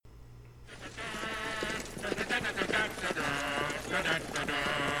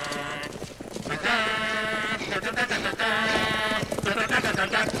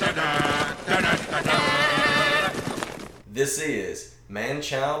This is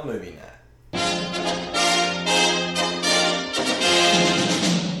Man-Child Movie Night.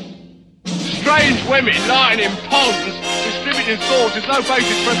 Strange women lying in ponds, distributing swords is no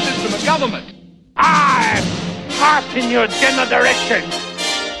basis for a system of government. I heart in your general direction.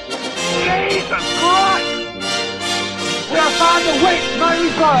 Jesus Christ! We are found the weight may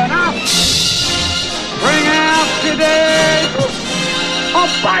burn up. Bring out today. I'll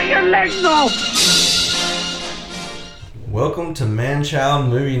bite your legs off. Welcome to Man-Child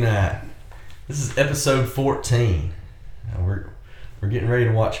Movie Night. This is episode 14. We're getting ready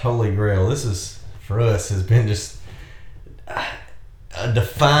to watch Holy Grail. This is, for us, has been just a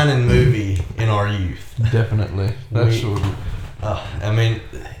defining movie in our youth. Definitely. That's I mean,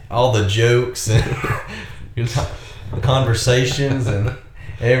 all the jokes and the conversations and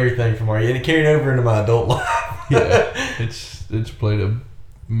everything from our youth. It carried over into my adult life. Yeah, it's played a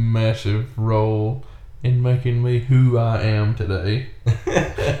massive role in making me who I am today.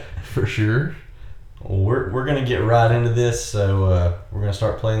 For sure. Well, we're going to get right into this, so we're going to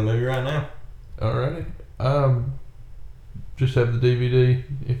start playing the movie right now. Alrighty. Just have the DVD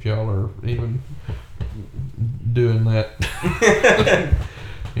if y'all are even doing that.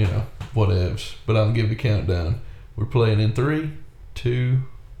 You know, whatevs. But I'll give the countdown. We're playing in 3, 2,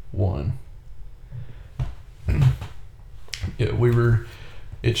 1. Yeah,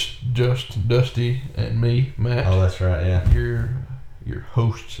 it's just Dusty and me, Matt. Oh, that's right, yeah. Your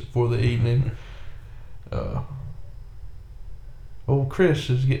hosts for the evening. Old Chris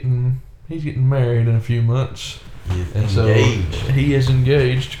he's getting married in a few months. He's and engaged. So he is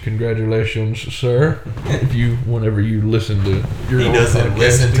engaged. Congratulations, sir. Whenever you listen to he doesn't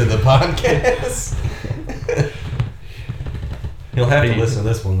listen to the podcast. He'll have to listen to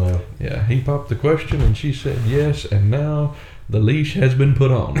this one though. Yeah, he popped the question and she said yes, and now the leash has been put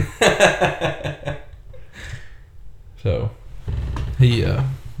on. So he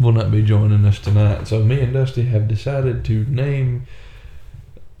will not be joining us tonight. So me and Dusty have decided to name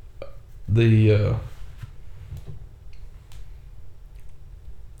the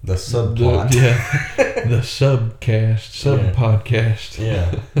subplot. The sub-podcast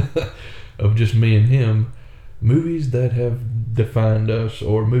of just me and him. Movies that have defined us,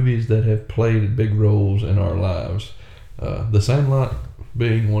 or movies that have played big roles in our lives. The Sandlot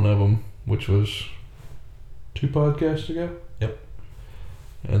being one of them, which was 2 podcasts ago. Yep.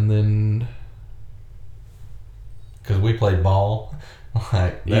 And then, because we played ball,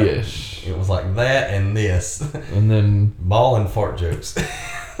 yes, it was like that and this, and then ball and fart jokes.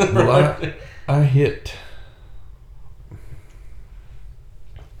 Well, I hit.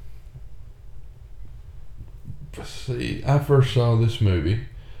 Let's see. I first saw this movie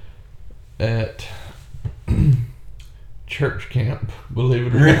at church camp, believe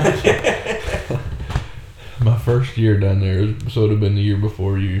it or not. My first year down there, so it would have been the year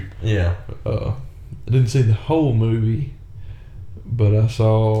before you. Yeah. I didn't see the whole movie, but I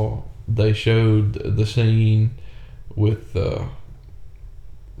saw they showed the scene with the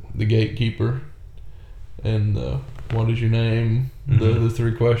gatekeeper and what is your name? Mm-hmm. The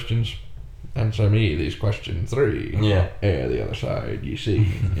 3 questions. Answer me these questions 3. Yeah. The other side, you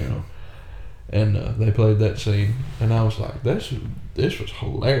see, you know. And they played that scene, and I was like, this was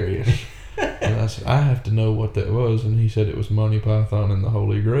hilarious. And I said, I have to know what that was. And he said it was Monty Python and the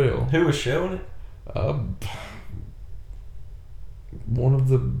Holy Grail. Who was showing it? One of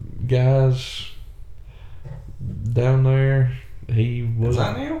the guys down there. He was. Is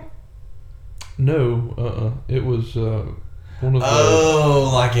that Neil? No, it was one of the.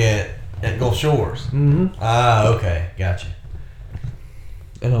 Oh, like at Gulf Shores. Mm-hmm. Ah, okay, gotcha.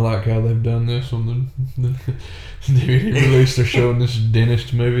 And I like how they've done this on the DVD release. They're showing this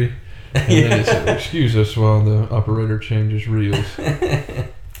dentist movie. And then it said, excuse us while the operator changes reels.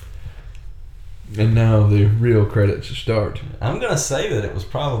 And now the real credits start. I'm going to say that it was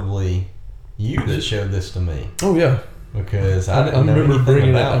probably you that showed this to me. Oh, yeah. Because I didn't know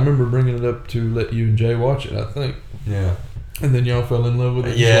anything about it. I remember bringing it up to let you and Jay watch it, I think. Yeah. And then y'all fell in love with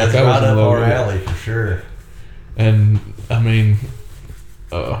it. Yeah, it's right up our alley for sure. And, I mean,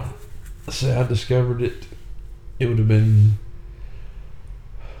 say I discovered it, it would have been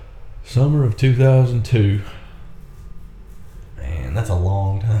summer of 2002. Man, that's a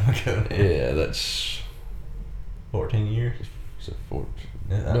long time ago now. Yeah, that's 14 years. Is it 14?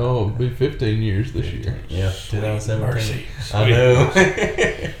 No, it'll be 15 years this year. Yeah, 2017. Mercy. I know.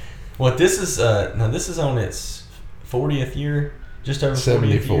 Well, this is this is on its 40th year, just over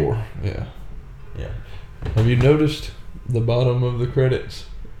 74. 40th year. Yeah. Yeah. Have you noticed the bottom of the credits?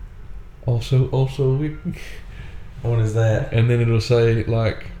 Also, What is that? and then it'll say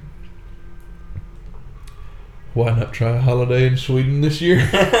like Why not try a holiday in Sweden this year?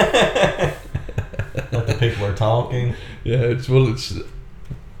 That the people are talking. Yeah, it's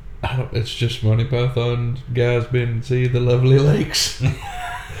just Monty Python guys been to see the lovely lakes.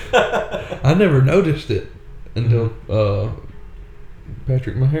 I never noticed it until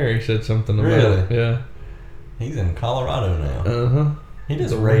Patrick Meharry said something about it. Really? Yeah. He's in Colorado now. Uh-huh. He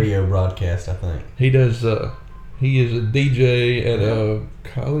does a radio broadcast, I think. He does, he is a DJ at a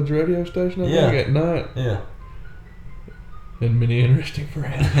college radio station, I think, at night. Yeah. And many interesting for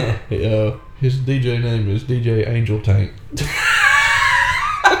him. His DJ name is DJ Angel Tank.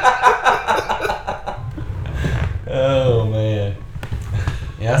 Oh, man.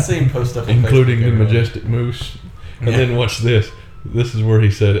 Yeah, I see him post stuff on including Facebook the every day. majestic moose. And then watch this. This is where he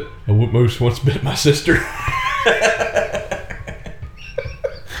said it. A moose once bit my sister.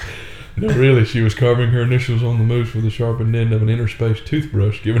 No, really, she was carving her initials on the moose with a sharpened end of an interspace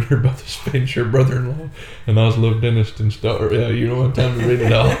toothbrush given her by the Spencer brother-in-law, an Oslo dentist and star. Yeah, you don't have time to read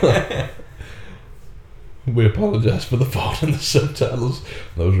it all. We apologize for the fault in the subtitles.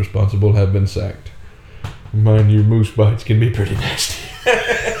 Those responsible have been sacked. Mind you, moose bites can be pretty nasty.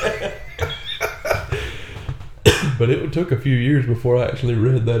 But it took a few years before I actually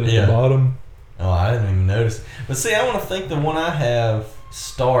read that at the bottom. Oh, I didn't even notice. But see, I want to think the one I have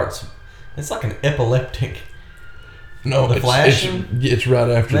starts. It's like an epileptic. No, it's right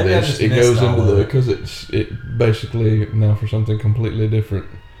after Maybe I this. just It missed goes all into of the it. because it basically now for something completely different.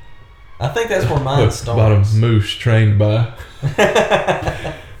 I think that's where mine Look, starts. bottom moose trained by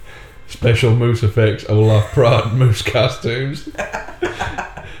special moose effects. Olaf Prod moose costumes.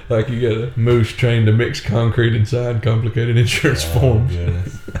 Like you get a moose trained to mix concrete inside complicated insurance forms.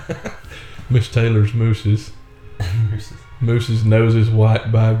 Goodness. Miss Taylor's mooses. Moose's nose is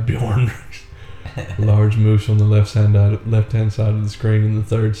white by Bjorn. Large moose on the left-hand side of the screen in the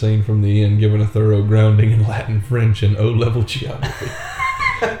third scene from the end, given a thorough grounding in Latin, French, and O-level geography.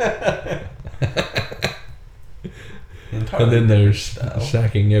 And then there's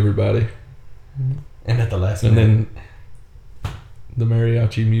sacking everybody. And at the last And minute. then the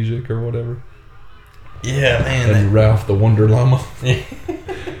mariachi music or whatever. Yeah, man. And Ralph the Wonder Llama. Yeah.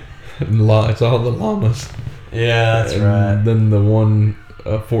 It's all the llamas. Yeah, that's and right. Then the one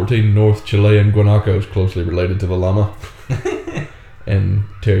 14 North Chilean guanaco is closely related to the llama. And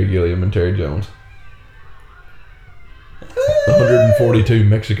Terry Gilliam and Terry Jones. 142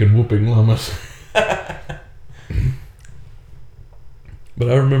 Mexican whooping llamas. But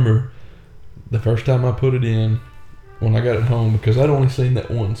I remember the first time I put it in, when I got it home, because I'd only seen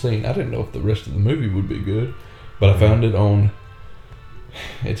that one scene. I didn't know if the rest of the movie would be good. But I found it on...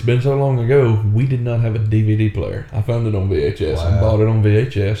 It's been so long ago, we did not have a DVD player. I found it on VHS. Wow. I bought it on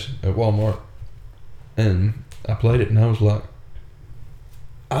VHS at Walmart. And I played it and I was like,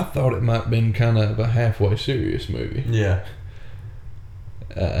 I thought it might have been kind of a halfway serious movie. Yeah.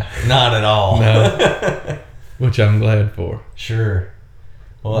 Not at all. No. Which I'm glad for. Sure.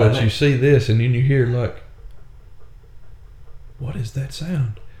 Well, But you see this and then you hear like, what is that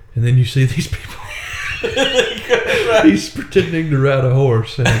sound? And then you see these people. He's pretending to ride a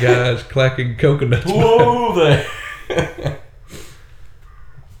horse and a guy's clacking coconuts. Whoa there.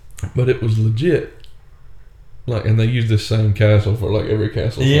 But it was legit. Like, and they used this same castle for like every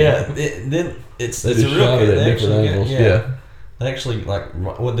castle. Yeah, it's They a just real shot it they at different actually angles. got- Yeah. They actually, like,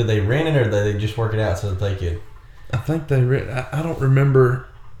 what did they rent it or did they just work it out so that they could? I think they I don't remember.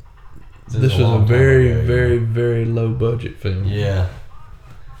 This was a long time very, ago, very, very low budget film. Yeah.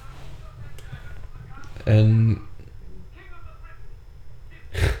 And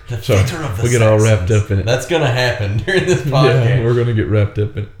The sorry, theater of the we get all wrapped Saxons. up in it. That's gonna happen during this Yeah, podcast. we're gonna get wrapped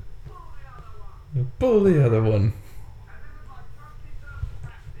up in it. Pull the other one.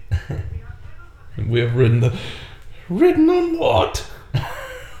 We have ridden on what?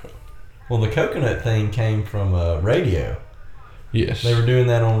 Well, the coconut thing came from radio. Yes. They were doing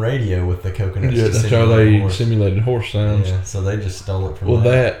that on radio with the coconuts. Yeah, to that's how simulate they horse. simulated horse sounds. Yeah, so they just stole it from Well,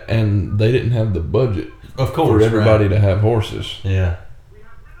 that and they didn't have the budget of course, for everybody right. to have horses. Yeah.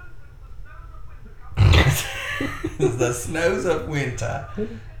 The snows of winter.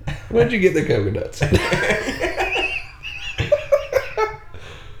 Where'd you get the coconuts?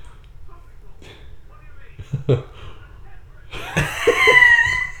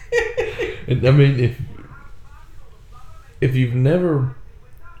 And I mean, if you've never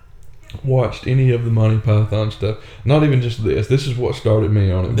watched any of the Monty Python stuff, not even just this is what started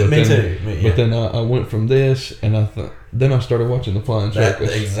me on it. But Me then, too. Yeah. But then I went from this, and then I started watching the Flying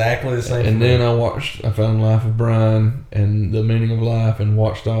Circus. Exactly the same. And then I found Life of Brian and The Meaning of Life and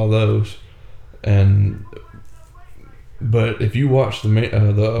watched all those. And But if you watch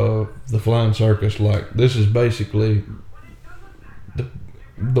the Flying Circus, like this is basically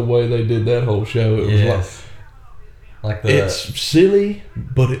the way they did that whole show. It was like it's silly,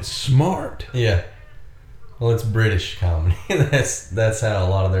 but it's smart. Yeah. Well, it's British comedy. that's how a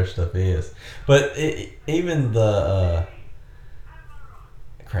lot of their stuff is. But even the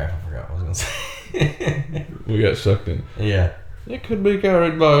crap, I forgot what I was gonna say. We got sucked in. Yeah. It could be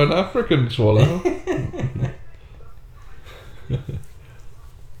carried by an African swallow. They're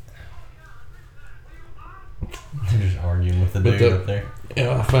just arguing with the dude up there.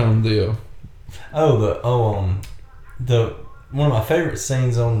 Yeah, I found the one of my favorite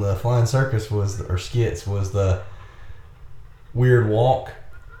scenes on the Flying Circus was the weird walk.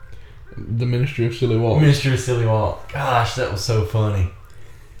 the Ministry of Silly Walks. Ministry of Silly Walk. Gosh, that was so funny.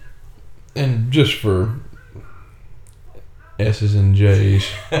 And just for S's and J's,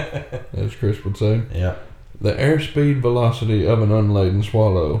 as Chris would say, Yeah. the airspeed velocity of an unladen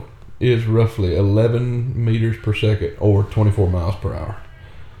swallow is roughly 11 meters per second or 24 miles per hour,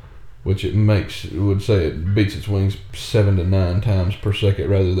 which would say it beats its wings 7 to 9 times per second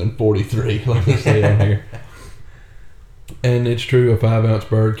rather than 43 like they say on here. And it's true, a 5-ounce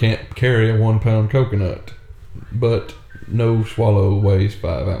bird can't carry a 1-pound coconut, but no swallow weighs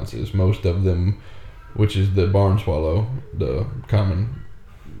 5 ounces. Most of them, which is the barn swallow, the common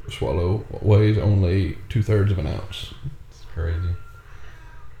swallow, weighs only 2/3 of an ounce. It's crazy.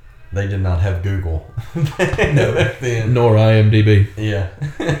 They did not have Google. No, back then. Nor IMDb. Yeah.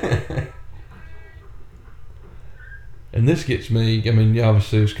 And this gets me, I mean,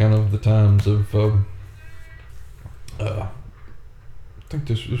 obviously it's kind of the times of, I think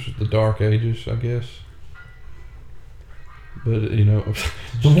this was the Dark Ages, I guess. But, you know,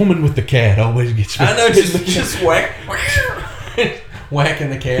 the woman with the cat always gets me. I know, just whacking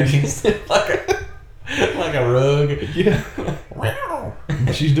the cat against like a rug. Yeah.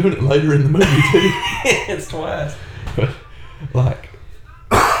 She's doing it later in the movie, too. It's twice. But, like,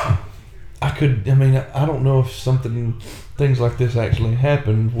 I don't know if things like this actually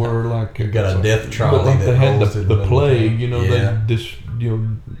happened where, like, You've got a death trolley, but like that they had rolls through the plague, you know, yeah. they just,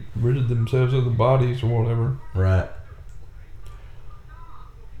 ridded themselves of the bodies or whatever. Right.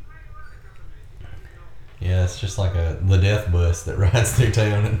 Yeah, it's just like the death bus that rides through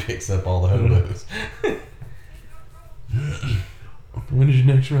town and picks up all the hobos. When is your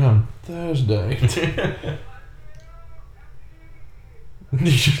next round? Thursday.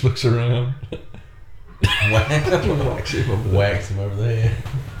 He just looks around. Whacks him over the head.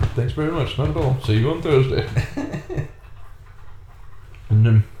 Thanks very much, not at all. See you on Thursday. And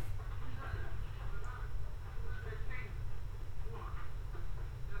then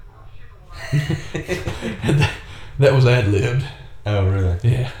that was ad-libbed. Oh, really?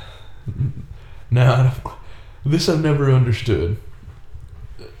 Yeah. Now, this I've never understood.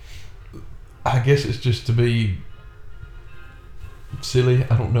 I guess it's just to be silly.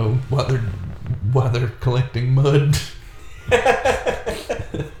 I don't know why they're collecting mud.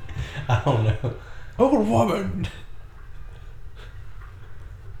 I don't know. Old woman.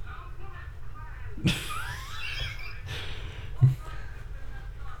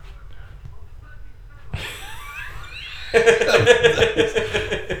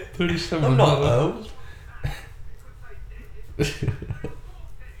 I'm not old. I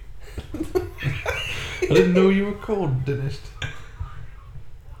didn't know you were called dentist.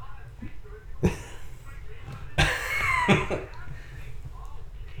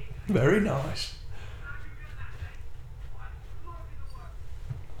 Very nice.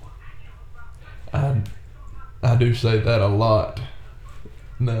 I do say that a lot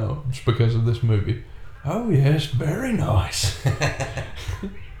now, just because of this movie. Oh yes, very nice.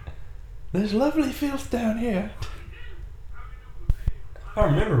 There's lovely filth down here. If I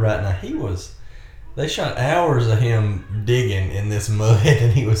remember right now, they shot hours of him digging in this mud,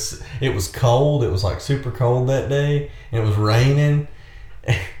 and it was cold. It was like super cold that day, and it was raining,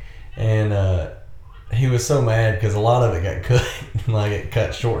 and he was so mad because a lot of it got cut, like it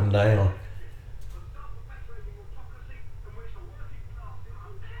got shortened down.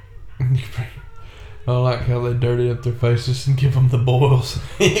 I like how they dirty up their faces and give them the boils.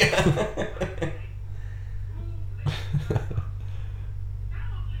 Yeah.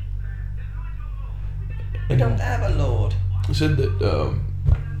 We don't have a lord. He said that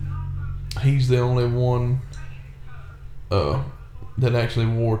he's the only one that actually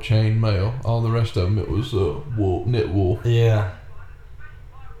wore chainmail. All the rest of them, it was wool, knit wool. Yeah.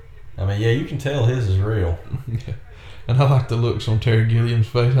 I mean, yeah, you can tell his is real. Yeah. And I like the looks on Terry Gilliam's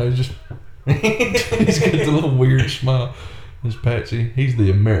face. He's got the little weird smile. This Patsy, he's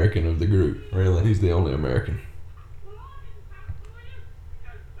the American of the group. Really? He's the only American.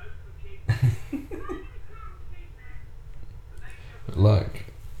 Like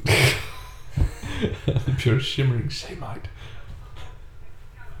pure shimmering samite.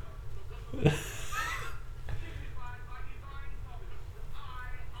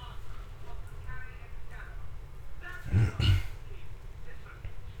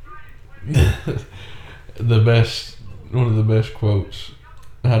 One of the best quotes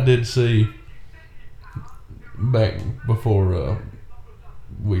I did see back before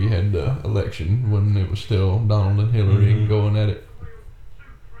we had the election, when it was still Donald and Hillary going at it.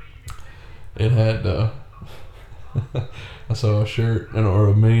 It had I saw a shirt or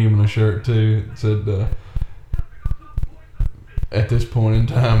a meme and a shirt too. It said, at this point in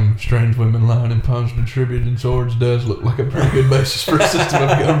time, strange women lying in palms distributing swords does look like a pretty good basis for a system of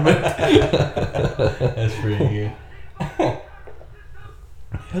government. That's pretty good.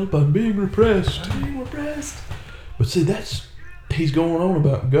 Help, I'm being repressed. But see, he's going on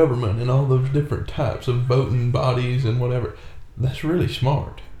about government and all those different types of voting bodies and whatever. That's really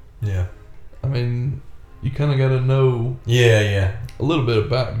smart. Yeah. I mean, you kind of got to know Yeah. a little bit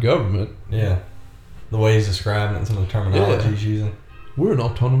about government. Yeah. The way he's describing it and some of the terminology he's using. We're an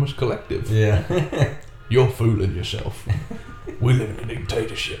autonomous collective. Yeah. You're fooling yourself. We live in a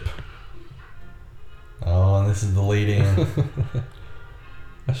dictatorship. Oh, and this is the lead in.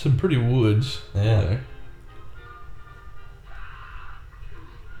 That's some pretty woods. Yeah. There.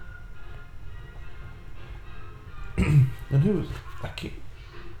 And who was... I can't...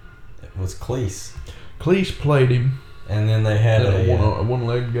 It was Cleese. Cleese played him. And then they had a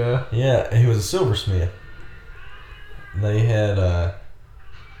one-legged guy. Yeah, he was a silversmith. They had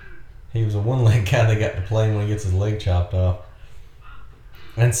he was a one-legged guy they got to play when he gets his leg chopped off.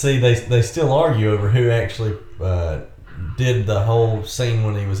 And see, they still argue over who actually did the whole scene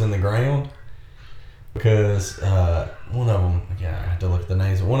when he was in the ground. Because one of them, I have to look at the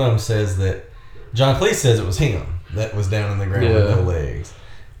names, but one of them says that John Cleese says it was him that was down in the ground with no legs.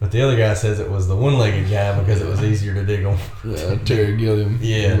 But the other guy says it was the one-legged guy because it was easier to dig on. Terry Gilliam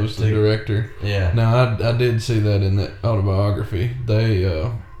was the director. Yeah. Now, I did see that in the autobiography. They,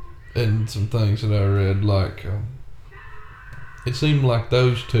 and some things that I read, like, it seemed like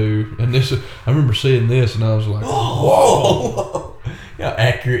those two, and this, I remember seeing this and I was like, whoa! How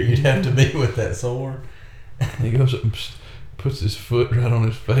accurate you'd have to be with that sword. He goes up and puts his foot right on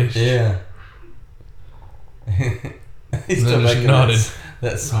his face. Yeah. He's still making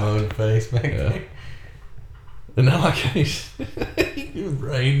that smug face back there. And I like he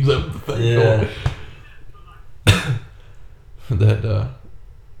rains up the face. Yeah. That,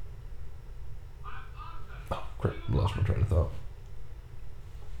 oh crap, lost my train of thought.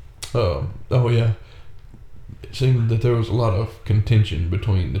 Oh yeah. It seemed that there was a lot of contention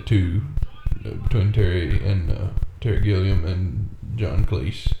between the two, between Terry Gilliam and John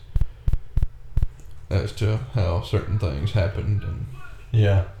Cleese, as to how certain things happened, and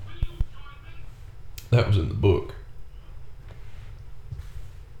that was in the book.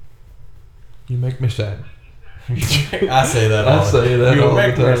 You make me sad. I say that all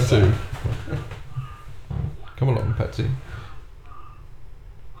the time too. Come along, Patsy.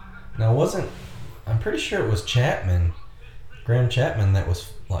 Now, I'm pretty sure it was Graham Chapman, that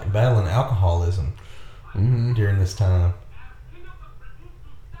was like battling alcoholism during this time.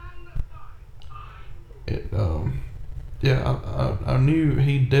 I knew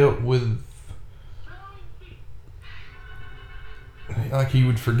he dealt with, like, he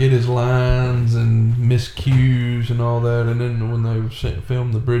would forget his lines and miss cues and all that, and then when they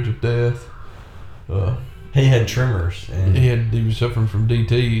filmed The Bridge of Death, he had tremors, and he was suffering from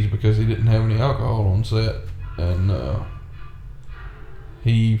DTs because he didn't have any alcohol on set, and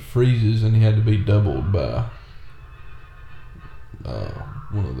he freezes, and he had to be doubled by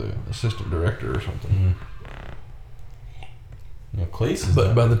one of the assistant director or something. Cleese is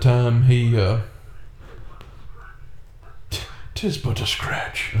but by the time he tis but a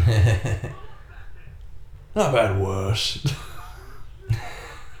scratch. I've had worse.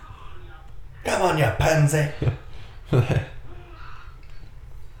 Come on, you pansy.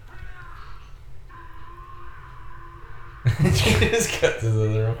 He just cuts his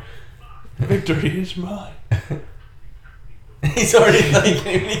other arm. Victory is mine. He's already thinking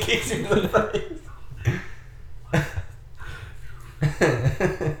when he kicks him in the face.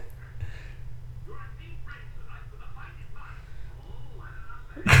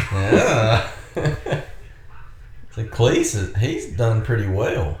 Yeah. So Cleese, he's done pretty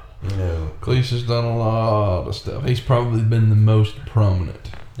well, you know. Cleese has done a lot of stuff. He's probably been the most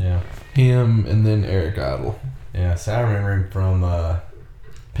prominent. Yeah. Him and then Eric Idle. Yeah, so I remember him from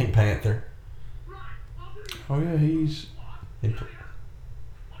Pink Panther. Oh yeah,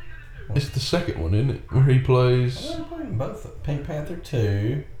 one? It's the second one, isn't it? Where he plays. I'm playing both. Pink Panther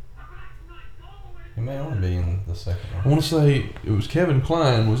 2. He may only be in the second I one. want to say it was Kevin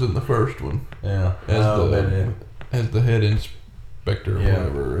Kline was in the first one Yeah. as the head inspector or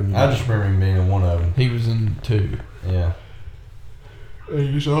whatever. And I just remember him being in one of them. he was in 2. Yeah.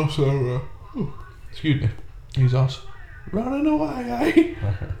 And he's also, excuse me, he's also running away.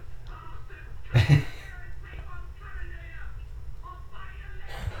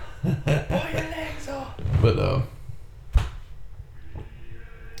 Pull your legs off. But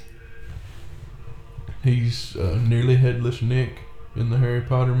he's nearly headless Nick in the Harry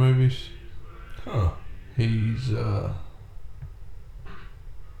Potter movies. Huh. He's oh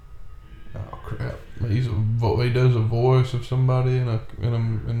crap! He does a voice of somebody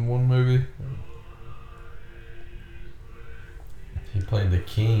in one movie. He played the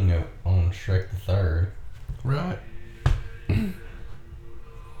king on Shrek the Third. Right.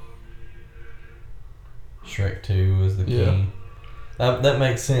 Shrek 2 was the Yeah. king. That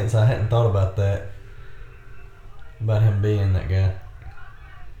makes sense. I hadn't thought about that. About him being that guy.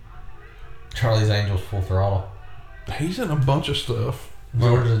 Charlie's Angels Full Throttle. He's in a bunch of stuff.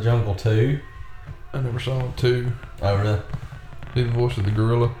 George of the Jungle 2. I never saw him 2. Oh, really? He's the voice of the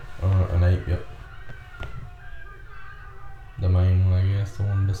gorilla. An ape, yep. The main one, I guess. The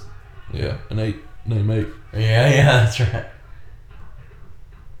one just... Yeah, an ape. Name 8. Yeah, that's right.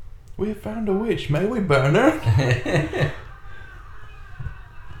 We have found a witch. May we burn her?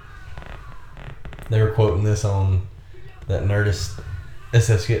 They were quoting this on that Nerdist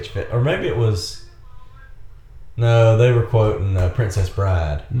SF Sketch, or maybe it was... No, they were quoting Princess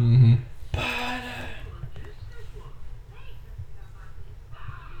Bride. Mm-hmm.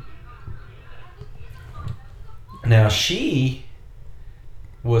 Now she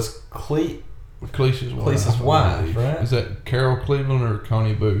was Cleese's Cleese's wife, right? Is that Carol Cleveland or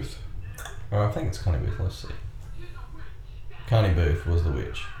Connie Booth? Oh, I think it's Connie Booth. Let's see. Connie Booth was the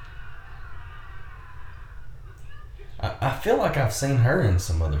witch. I feel like I've seen her in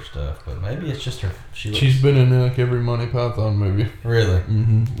some other stuff, but maybe it's just her. She's been in like every Monty Python movie. Really?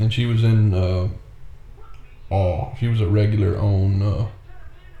 Mm-hmm. And she was in. She was a regular on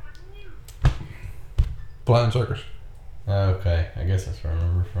Flying Circus. Okay, I guess that's where I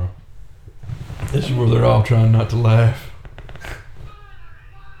remember from. This is where they're all trying not to laugh.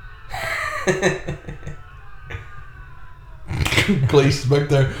 Cleese's back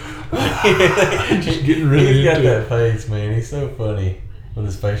there. Just getting really He's got into that it. face, man. He's so funny with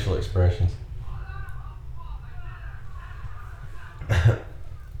his facial expressions.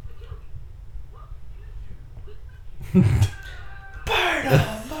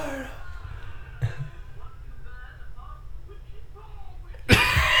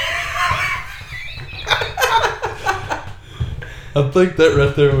 I think that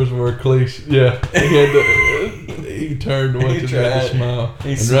right there was where Cleese, he turned to watch his tried. smile. He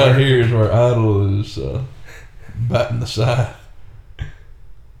And smirked. right here is where Idol is batting the scythe.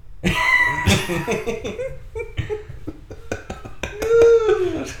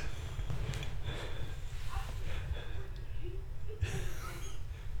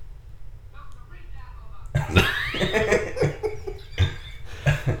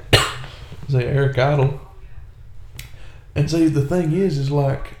 Say Eric Idle. And see, the thing is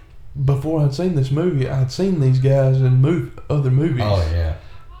like, before I'd seen this movie, I'd seen these guys in other movies. Oh yeah,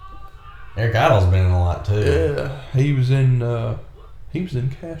 Eric Idle's been in a lot too. Yeah, he was in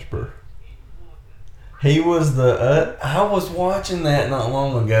Casper. He was the. I was watching that not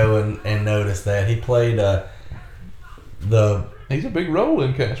long ago and noticed that he played the. He's a big role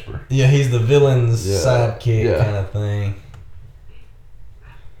in Casper. Yeah, he's the villain's Yeah, sidekick yeah. kind of thing.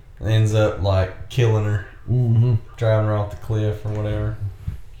 Ends up like killing her, Mm-hmm. driving her off the cliff or whatever.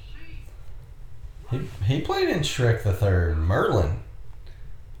 He played in Shrek the Third, Merlin.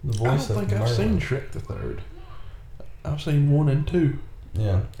 The I don't voice of think Merlin. I've seen Shrek the Third. I've seen 1 and 2.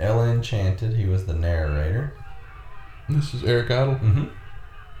 Yeah, Ella Enchanted. He was the narrator. This is Eric Idle. Mm-hmm.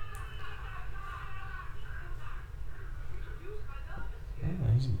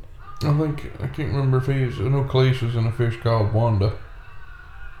 I can't remember if I know Cleese was in A Fish Called Wanda.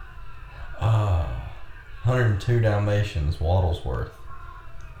 102 Dalmatians, Waddlesworth.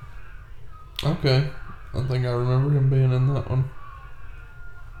 Okay. I think I remember him being in that one.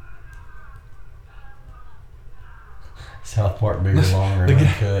 South Park bigger, longer, the and guy-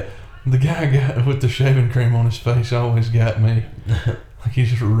 uncut. The guy with the shaving cream on his face always got me. Like he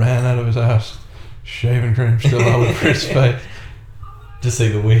just ran out of his house, shaving cream still all over his face. To see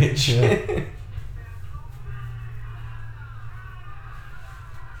the witch. Yeah.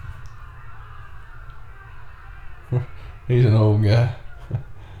 He's an old guy.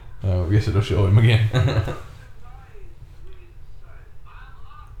 I guess it'll show him again.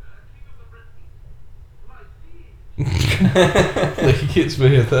 He gets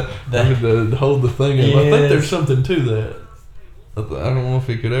me at that. To hold the thing up. Yes. I think there's something to that. I don't know if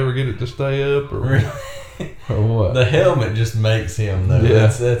he could ever get it to stay up or what. The helmet just makes him though. Yeah.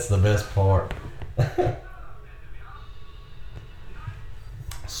 That's the best part.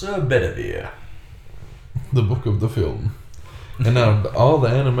 So Bedivere. The book of the film. And now all the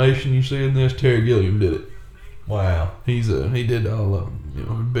animation you see in this, Terry Gilliam did it. Wow. He did all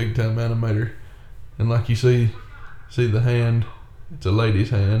of big time animator. And like you see the hand, it's a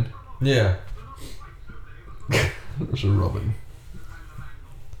lady's hand. Yeah. There's a robin.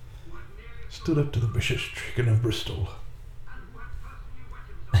 Stood up to the vicious chicken of Bristol.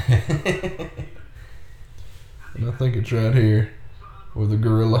 And I think it's right here where the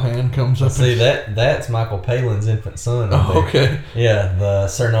gorilla hand comes up. See that's Michael Palin's infant son. Oh, okay. Yeah, the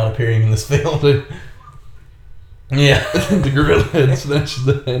Sir not appearing in this film. See, Yeah. the gorilla head snatches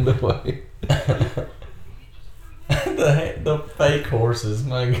the hand away. the fake horses,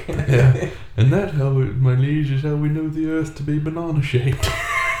 my goodness. Yeah. And that, my liege, is how we know the earth to be banana shaped.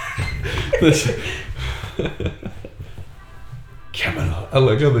 Camelot. I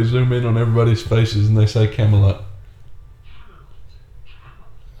like how they zoom in on everybody's faces and they say Camelot.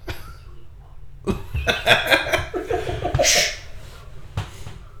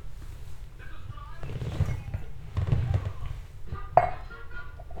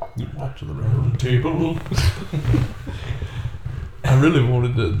 You walk to the round table. I really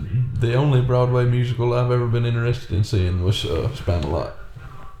wanted to. The only Broadway musical I've ever been interested in seeing was Spamalot,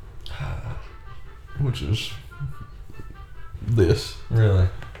 which is this. Really?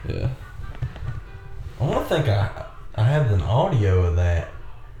 Yeah. I want to think I have an audio of that,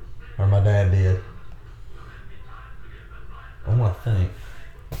 or my dad did. I want to think.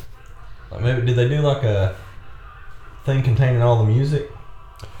 Like maybe did they do like a thing containing all the music?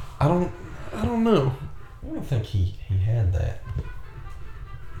 I don't know. I don't think he had that.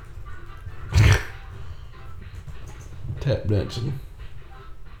 Tap dancing.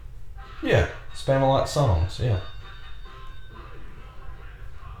 Yeah, Spamalot songs. Yeah.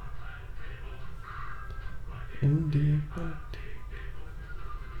 India.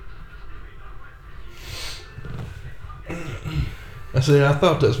 I see. I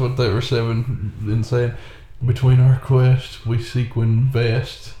thought that's what they were saying. Between our quest, we sequin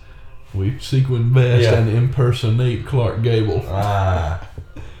vest. We sequin vest Yeah. and impersonate Clark Gable. Ah.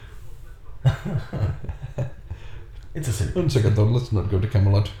 It's a silly. One second thought, let's not go to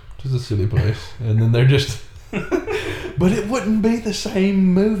Camelot. It's a silly place. And then they're just. But it wouldn't be the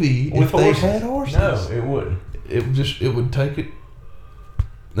same movie if they had horses. No, it wouldn't. It would take it.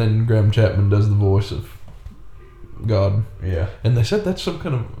 Then Graham Chapman does the voice of God. Yeah. And they said that's some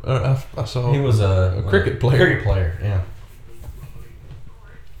kind of. I saw. He was a cricket player. Cricket player, yeah.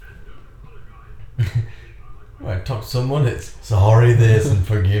 I talk to someone that's sorry this and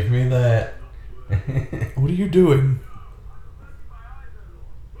forgive me that. What are you doing?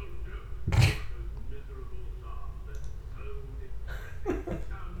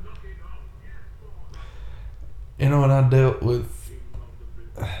 You know, and I dealt with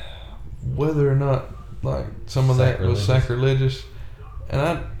whether or not like some of that was sacrilegious,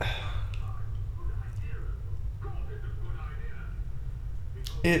 and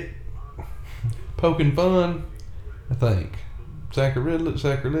it poking fun, I think.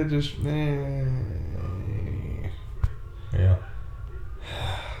 Sacrilegious, Yeah.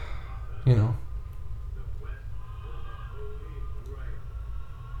 you know.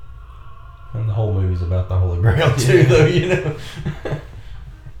 And the whole movie's about the Holy Grail too, though, you know.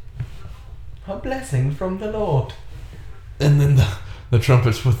 A blessing from the Lord. And then the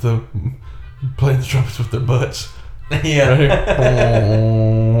trumpets with playing the trumpets with their butts. Yeah. Right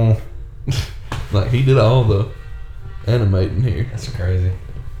here. Like he did all the animating here. That's crazy.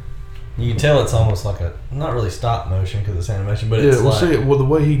 You can tell it's almost like not really stop motion because it's animation, but it's the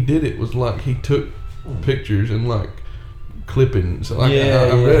way he did it was like he took pictures and like clippings. Like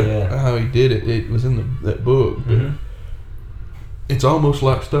I read how he did it. It was in that book. Mm-hmm. It's almost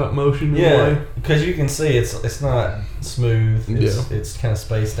like stop motion in a Yeah, way. because you can see it's not smooth. It's kind of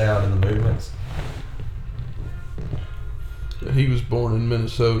spaced out in the movements. He was born in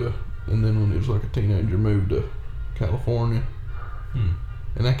Minnesota, and then when he was like a teenager, moved to California.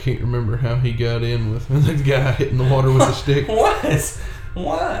 And I can't remember how he got in with the guy hitting the water with a stick. What?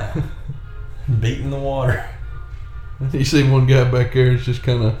 Why? Beating the water. You see one guy back there is just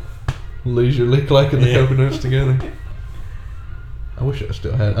kind of leisurely clacking the coconuts together. I wish I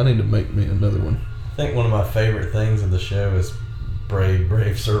still had. I need to make me another one. I think one of my favorite things of the show is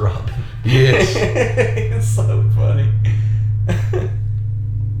brave Sir Robin. Yes. It's so funny.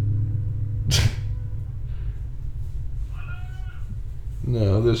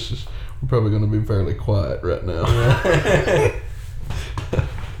 No, we're probably going to be fairly quiet right now.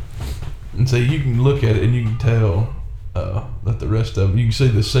 And so you can look at it and you can tell that the rest of them, you can see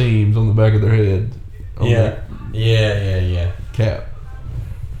the seams on the back of their head. On their Yeah. cap.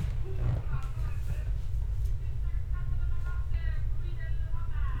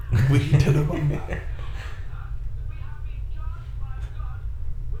 We did it on that.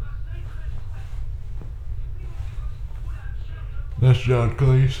 That's John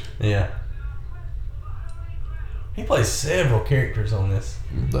Cleese. Yeah. He plays several characters on this.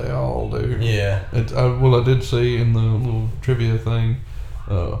 They all do. Yeah. I did see in the little trivia thing,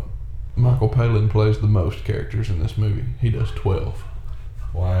 Michael Palin plays the most characters in this movie. He does 12.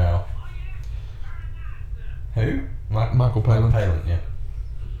 Wow. Who? Michael Palin. Palin, yeah.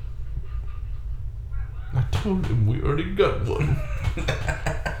 I told him we already got one.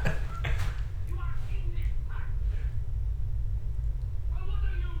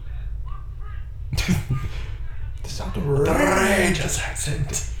 This outrageous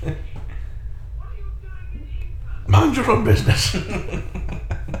accent. Mind your own business.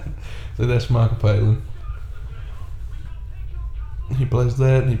 So that's Michael Palin. He plays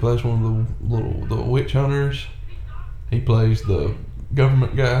that, and he plays one of the witch hunters. He plays the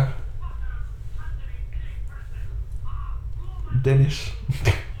government guy, Dennis.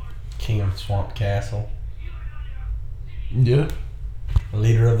 King of Swamp Castle. Yeah.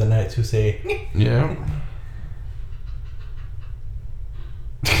 Leader of the Knights who say, Yeah.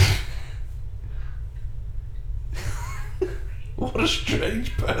 What a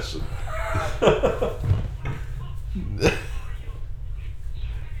strange person.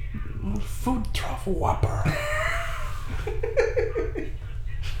 Food trough whopper.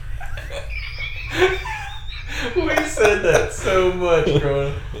 We said that so much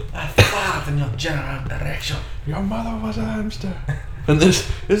growing up. I thought in your general direction. Your mother was a hamster. And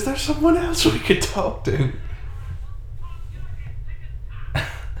is there someone else we could talk to?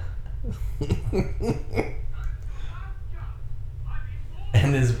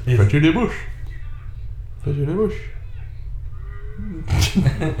 And his Virginia Bush. Virginia Bush.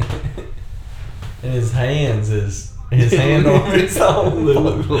 and his hands is his hand on his own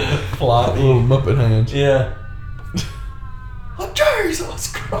little floppy. Little Muppet hands. Yeah. Oh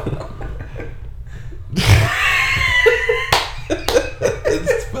Jesus Christ.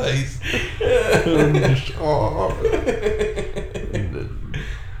 His face.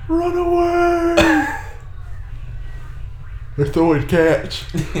 Run away! They're throwing cats.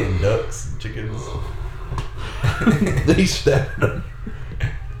 And ducks and chickens. They stabbed them.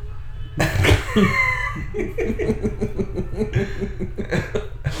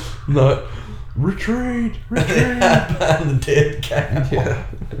 Not retreat. Behind the dead cow. Yeah.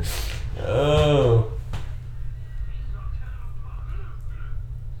 Oh.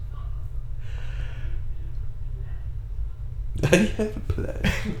 How do you have a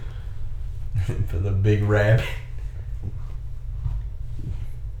play? For the big rabbit.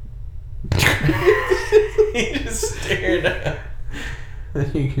 He just stared at. You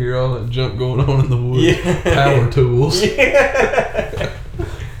can hear all that junk going on in the woods. Yeah. Power tools. Yeah.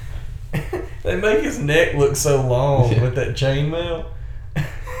 They make his neck look so long Yeah. with that chainmail.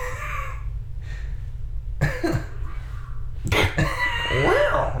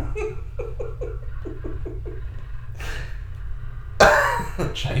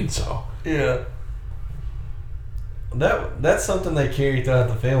 Chainsaw. Yeah. That's something they carry throughout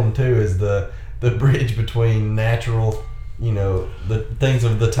the film too, is the bridge between natural, the things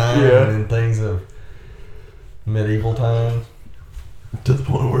of the time Yeah. and things of medieval times. To the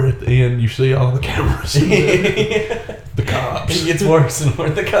point where at the end you see all the cameras. The cops. It gets worse and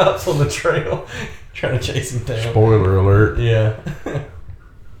worse. The cops on the trail trying to chase him down. Spoiler alert. Yeah.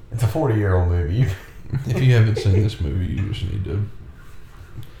 It's a 40-year-old movie. If you haven't seen this movie, you just need to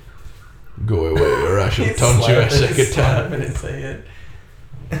go away, or I should have taught you a second time. In his head.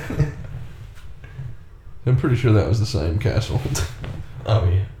 I'm pretty sure that was the same castle. Oh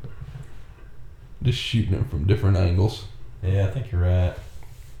yeah. Just shooting it from different angles. Yeah, I think you're right.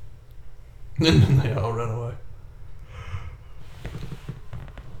 And then they all run away.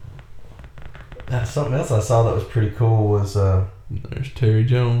 Something else I saw that was pretty cool was There's Terry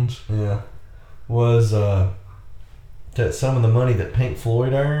Jones. That some of the money that Pink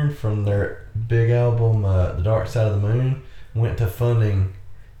Floyd earned from their big album, The Dark Side of the Moon, went to funding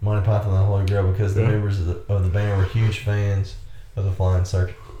Monty Python and the Holy Grail because the members of the band were huge fans of the Flying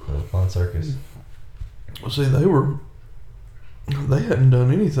Circus. Well, see, they were They hadn't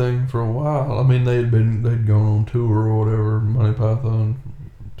done anything for a while. I mean, they'd gone on tour or whatever, Monty Python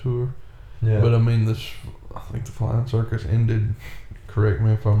tour. Yeah. But I mean, I think the Flying Circus ended. Correct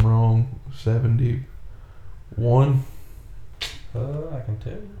me if I'm wrong. 71. I can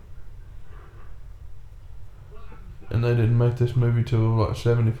tell you. And they didn't make this movie till like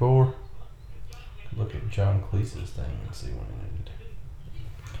 74. Look at John Cleese's thing and see when it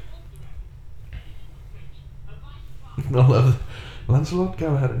ended. I love it. Lancelot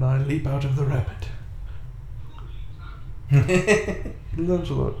Galahad and I leap out of the rabbit.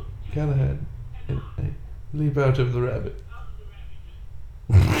 Lancelot Galahad and I leap out of the rabbit.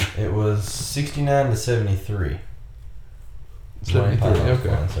 It was 69 to 73. 73, okay.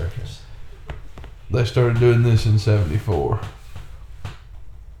 Flying Circus. They started doing this in 74.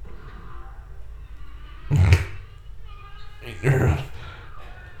 And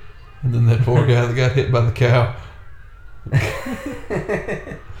then that poor guy that got hit by the cow.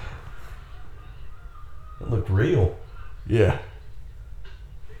 It looked real. Yeah.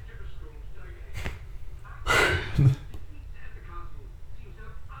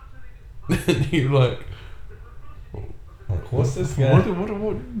 And you're like, What's this guy?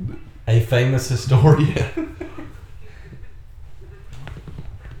 What? A famous historian. Yeah.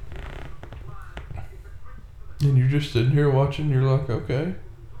 And you're just sitting here watching, you're like, okay,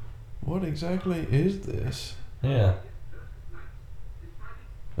 what exactly is this? Yeah.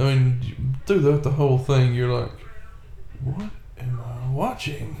 I mean, throughout the whole thing, you're like, what am I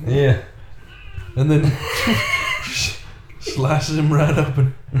watching? Yeah. And then slices him right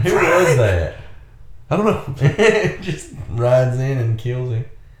open. Who was that? I don't know. Just rides in and kills him.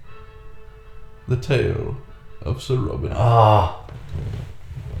 The Tale of Sir Robin. Ah.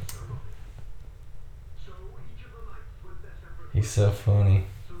 He's so funny.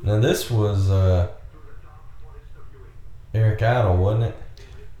 Now this was Eric Idle, wasn't it?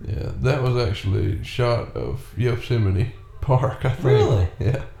 Yeah, that was actually a shot of Yosemite Park, I think. Really?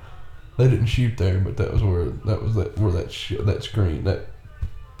 Yeah. They didn't shoot there, but that was where that screen, that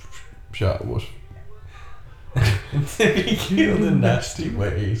shot was. He killed in nasty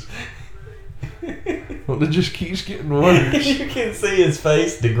ways. Well, it just keeps getting worse. You can see his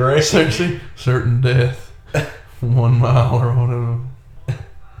face degrade. Certain death, 1 mile or whatever.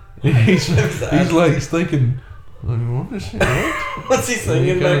 He's like thinking, what is he? What? What's he singing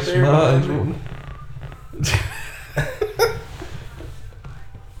He kinda back there? smiles.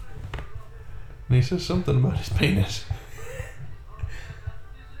 And he says something about his penis.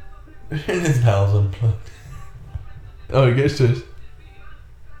 And his valves unplugged. Oh, he gets to his.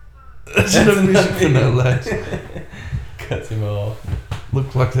 That's enough music for that last. Cuts him off.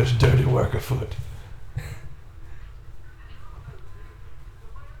 Looks like there's dirty work afoot.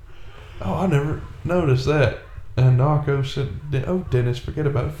 Oh, I never noticed that. And Narco said, "Oh, Dennis, forget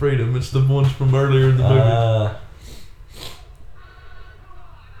about freedom. It's the ones from earlier in the movie."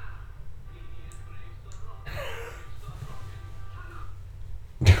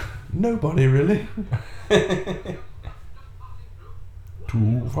 Nobody really.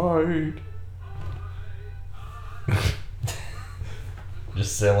 To fight.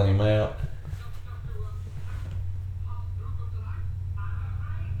 Just selling him out.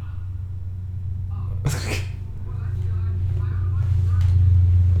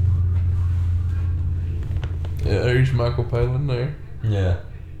 Yeah, there's Michael Palin there. Yeah.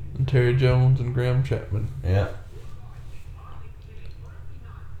 And Terry Jones and Graham Chapman. Yeah.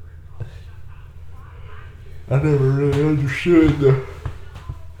 I never really understood the.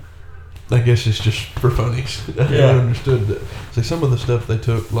 I guess it's just for funnies. I never understood that. See, some of the stuff they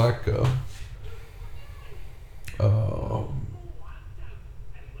took, like, oh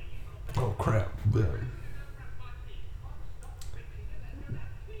crap,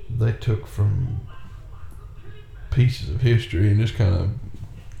 they took from pieces of history and just kind of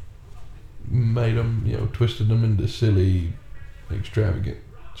made them, twisted them into silly, extravagant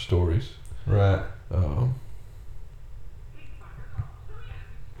stories. Right. No,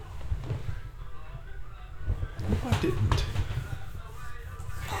 I didn't.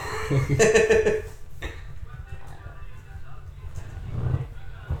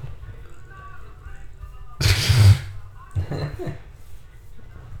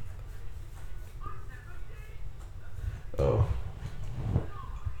 Oh.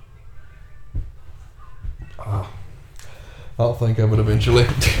 I'll think of it eventually.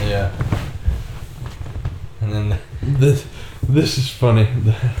 Yeah. And then This is funny.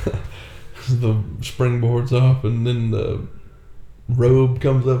 The springboard's off, and then the robe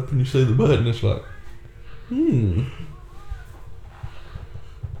comes up, and you see the button. It's like,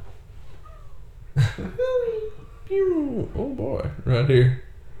 Oh boy, right here.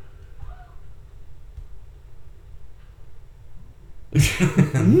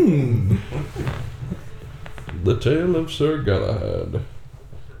 The Tale of Sir Galahad.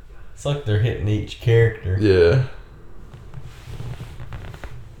 It's like they're hitting each character. Yeah.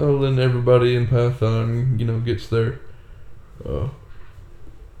 Oh, then everybody in Python, gets their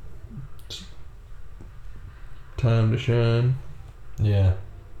time to shine. Yeah.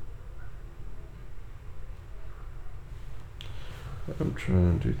 I'm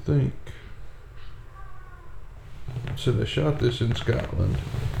trying to think. So they shot this in Scotland.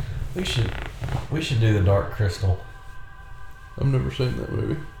 We should do The Dark Crystal. I've never seen that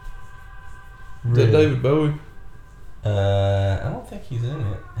movie. Is Really? that David Bowie? I don't think he's in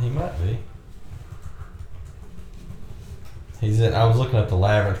it. He might be. He's in. I was looking up the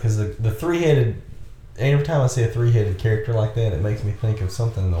Labyrinth because the three-headed. Every time I see a three-headed character like that, it makes me think of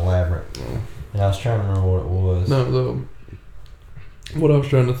something in the Labyrinth. And I was trying to remember what it was. No, what I was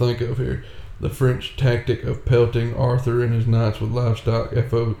trying to think of here. The French tactic of pelting Arthur and his knights with livestock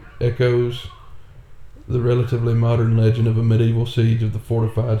echoes the relatively modern legend of a medieval siege of the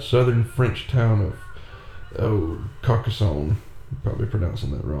fortified southern French town of Carcassonne. Probably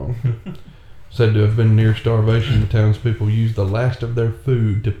pronouncing that wrong. Said to have been near starvation, the townspeople used the last of their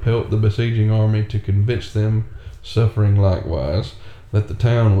food to pelt the besieging army to convince them, suffering likewise, that the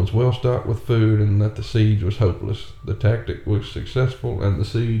town was well stocked with food and that the siege was hopeless. The tactic was successful and the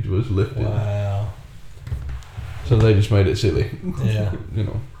siege was lifted. Wow. So they just made it silly. Yeah.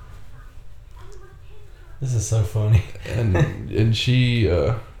 This is so funny. And she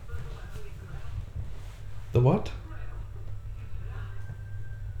the what?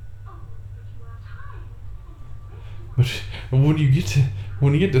 But when you get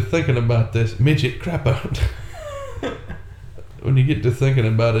to thinking about this, midget crap out. When you get to thinking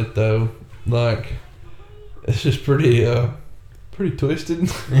about it though, like it's just pretty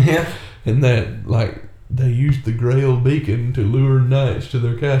twisted. Yeah. And that like they used the Grail beacon to lure knights to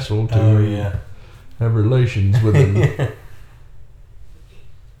their castle to have relations with them. Yeah.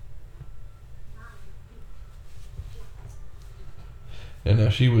 And now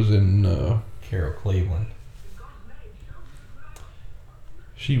she was in Carol Cleveland.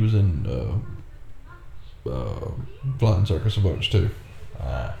 She was in Flying Circus of Bones too.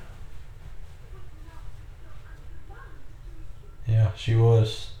 Yeah, she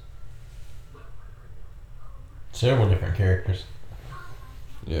was. Several different characters.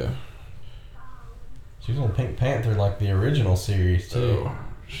 Yeah. She was on Pink Panther, like the original series too. Oh,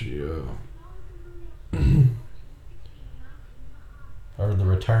 she Or the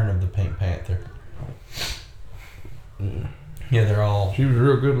Return of the Pink Panther. Yeah, they're all. She was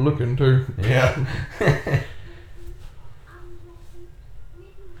real good looking too. Yeah. Looks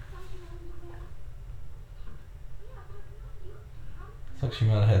like she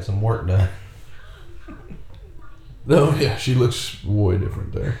might have had some work done. Oh yeah, she looks way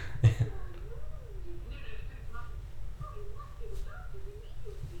different there.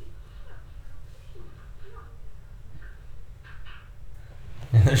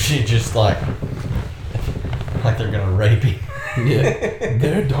 She just like they're gonna rape him. Yeah,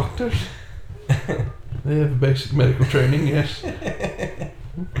 they're doctors. They have basic medical training, yes.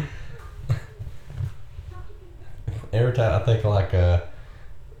 Every time I think of like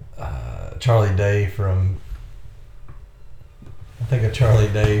Charlie Day from. I think of Charlie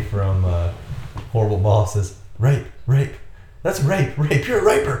Day from Horrible Bosses. Rape. That's rape. You're a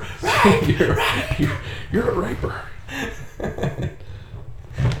raper. Rape. You're a raper.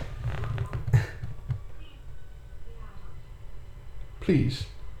 Please,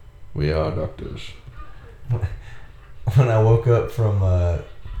 we are doctors. When I woke up from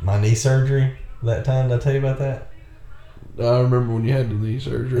my knee surgery that time, did I tell you about that? I remember when you had the knee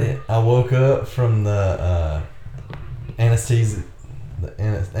surgery. I woke up from the anesthesia,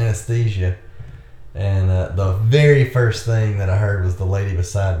 and the very first thing that I heard was the lady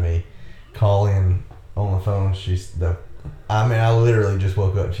beside me calling on the phone. I literally just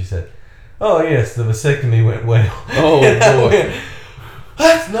woke up and she said, "Oh yes, the vasectomy went well." Oh boy.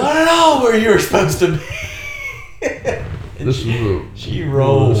 That's not at all where you were supposed to be. This was she one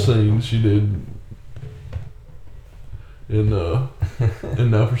rolled. of the scenes she did in Now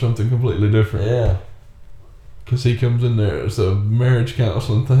for Something Completely Different. Yeah. Because he comes in there, it's a marriage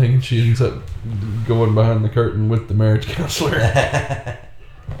counseling thing, and she ends up going behind the curtain with the marriage counselor.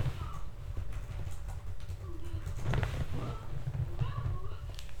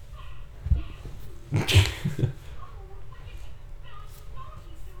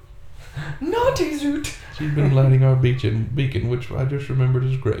 Naughty Zoot. She's been lighting our beacon, which I just remembered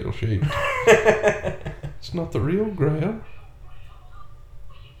is grail shaped. It's not the real Grail.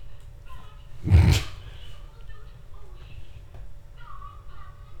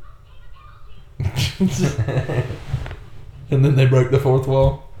 And then they broke the fourth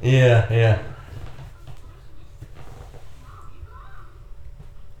wall. Yeah.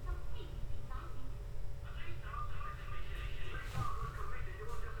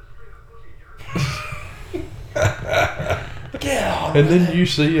 Get on. And then you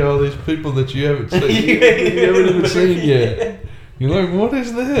see all these people that you haven't seen. You haven't even seen yet. You're like, what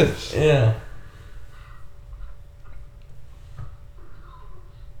is this? Yeah.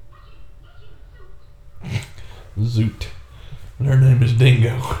 Zoot. And her name is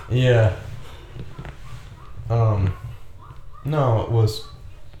Dingo. Yeah. No, it was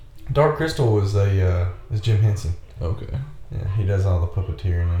Dark Crystal was is Jim Henson. Okay. Yeah, he does all the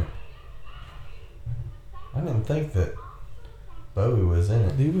puppeteering in it. I didn't think that Bowie was in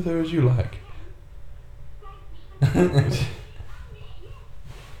it. Leave with her as you like.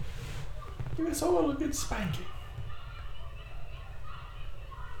 Give us all a good spanking.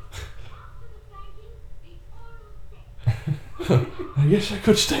 I guess I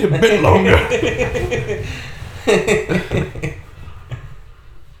could stay a bit longer.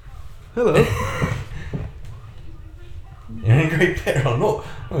 Hello. You're in Great Peril. No,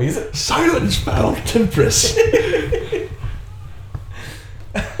 is it? Silence, foul temptress.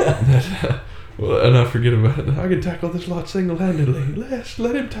 Well, and I forget about it. I can tackle this lot single-handedly.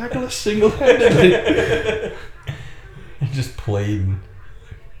 Let him tackle us single-handedly. Just played.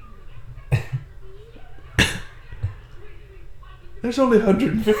 There's only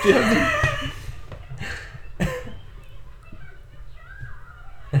 150 of them.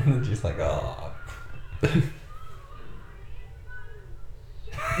 And just like, oh.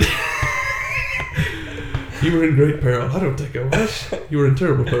 You were in great peril. I don't think I was. You were in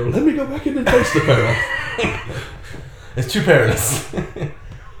terrible peril. Let me go back in and face the peril. It's too perilous.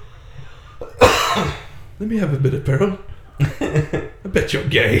 Let me have a bit of peril. I bet you're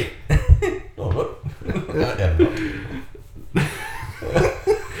gay. Oh, look. I am not.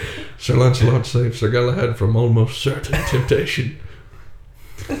 Sir Lancelot saves Sir Galahad from almost certain temptation.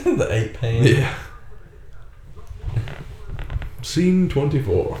 The 8 pan. Yeah. Scene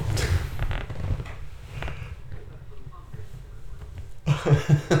 24.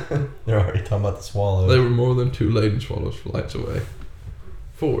 They're already talking about the swallow. They were more than 2 laden swallows flights away.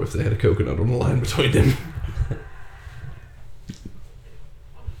 4 if they had a coconut on the line between them.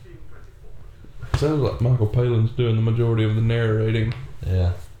 Sounds like Michael Palin's doing the majority of the narrating.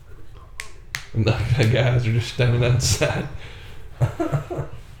 Yeah. And the guys are just standing outside.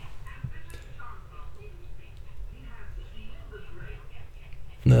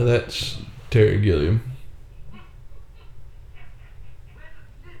 No, that's Terry Gilliam.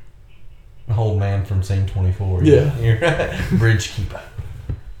 Old man from scene 24. Yeah. You're right. Bridge keeper.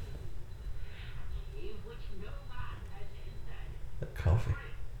 That coffee.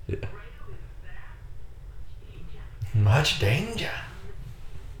 Yeah. Much danger.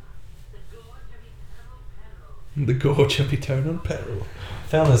 The gorge of eternal peril.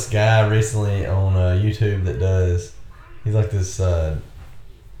 Found this guy recently on YouTube that does. He's like this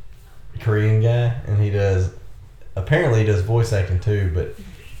Korean guy, and he does. Apparently, he does voice acting too, but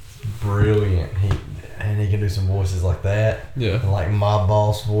brilliant. He can do some voices like that. Yeah. And like my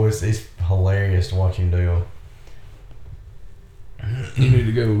boss voice. He's hilarious to watch him do them. You need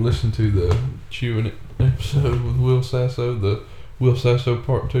to go listen to the Chewing It episode with Will Sasso, the Will Sasso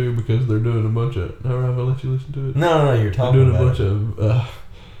part 2, because they're doing a bunch of. Or have I let you listen to it? No, you're They're talking doing a about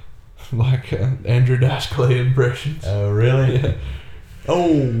bunch of Andrew Dice Clay impressions. Oh, really? Yeah.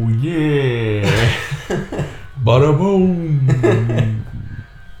 Oh yeah. Bada boom.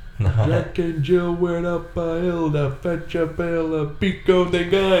 Jack and Jill went up a hill to fetch a pail of pico de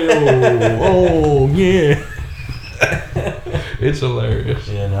gallo. Oh yeah. It's hilarious.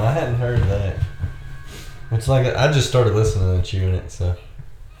 Yeah, no, I hadn't heard that. It's like I just started listening to Chewing It, so.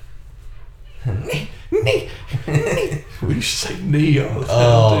 We used to say knee all the time.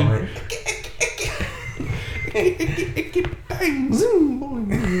 Oh, man. Bang, zoom,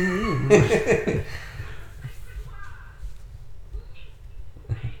 boing.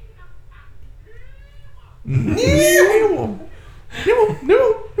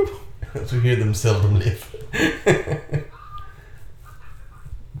 No. To hear them seldom live.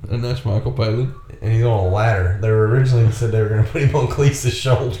 And that's Michael Palin. And he's on a ladder. They were originally said they were going to put him on Cleese's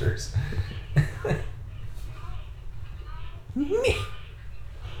shoulders.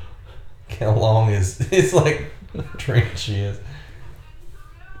 How long is it's like trench is.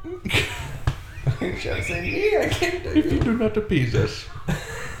 Should I say, yeah, I can't do If you do not appease us.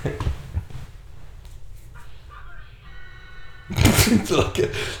 It's like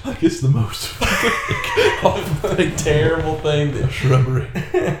it's the most awful thing. Terrible thing. A shrubbery.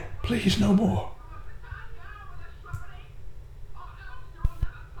 Please, no more.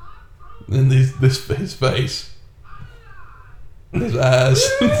 And his face, his eyes.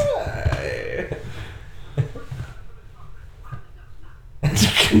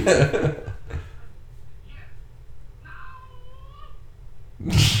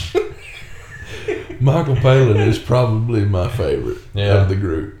 Michael Palin is probably my favorite of the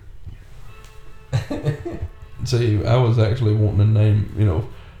group. See, I was actually wanting to name,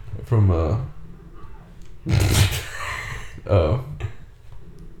 from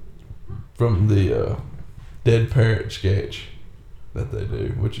the Dead Parrot sketch that they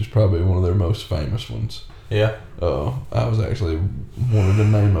do, which is probably one of their most famous ones. Yeah. I was actually wanted to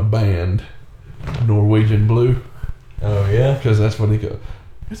name a band Norwegian Blue. Oh yeah. Because that's what he goes.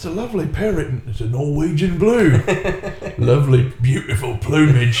 It's a lovely parrot. And it's a Norwegian blue. Lovely, beautiful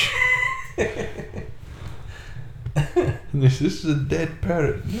plumage. This is a dead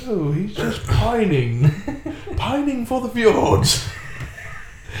parrot. No, he's just pining for the fjords.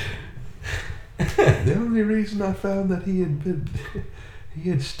 The only reason I found that he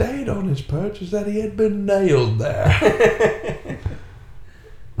had stayed on his perch is that he had been nailed there.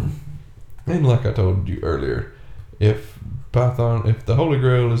 And like I told you earlier, if the Holy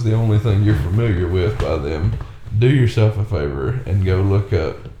Grail is the only thing you're familiar with by them, do yourself a favor and go look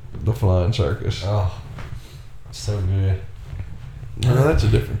up the Flying Circus. Oh, so good. No, that's a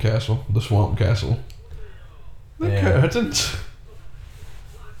different castle, the Swamp Castle. The curtains.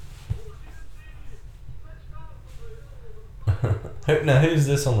 Now, who's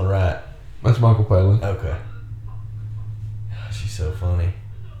this on the right? That's Michael Palin. Okay. She's so funny.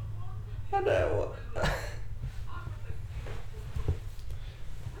 I know.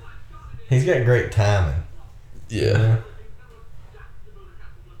 He's got great timing. Yeah.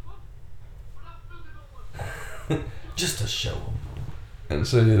 Just to show him. And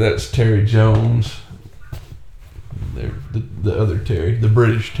so that's Terry Jones. The other Terry, the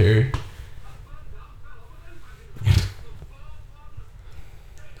British Terry.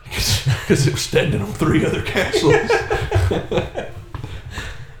 Because it was standing on 3 other castles.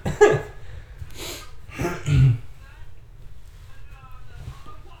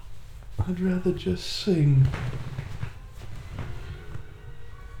 I'd rather just sing.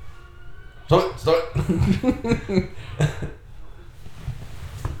 Stop.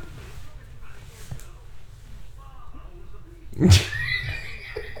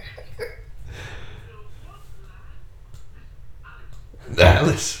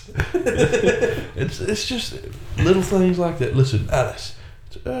 Alice. It's just little things like that. Listen, Alice.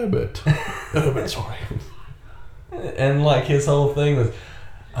 It's Herbert. Sorry. And like his whole thing was,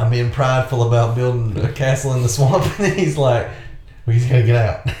 I'm being prideful about building a castle in the swamp, and he's like, we just gotta get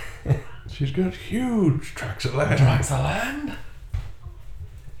out. She's got huge tracts of land.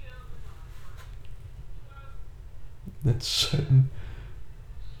 That's certain.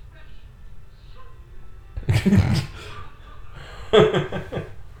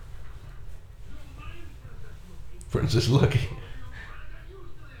 Princess Lucky.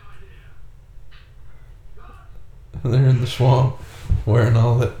 And they're in the swamp wearing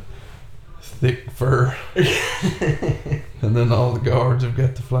all that thick fur. And then all the guards have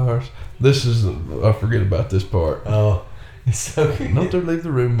got the flowers. I forget about this part. Oh, it's so good. Not to leave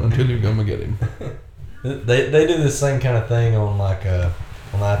the room until you come and get him. They do the same kind of thing on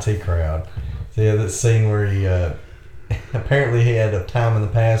on IT Crowd. So yeah, that scene where he apparently he had a time in the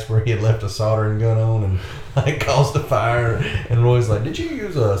past where he had left a soldering gun on and like caused a fire, and Roy's like, did you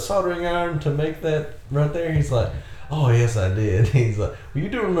use a soldering iron to make that right there? He's like, oh yes I did. He's like, well, you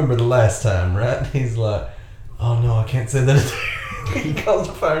do remember the last time, right? He's like, oh no, I can't say that. He caused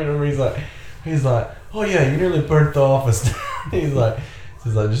a fire. He's like, oh yeah, you nearly burnt the office down. He's like,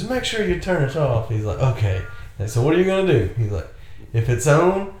 just make sure you turn it off. He's like, okay. And so what are you gonna do? He's like, if it's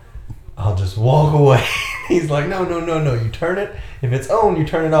on, I'll just walk away. He's like, no, you turn it. If it's on, you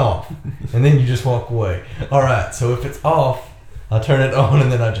turn it off, and then you just walk away. All right. So if it's off, I'll turn it on,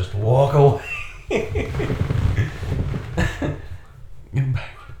 and then I just walk away.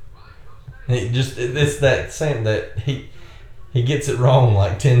 It's that same that he gets it wrong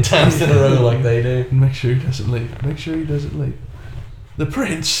like 10 times in a row like they do. Make sure he doesn't leave. The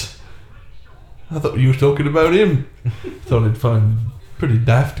prince. I thought you were talking about him. Thought it'd find pretty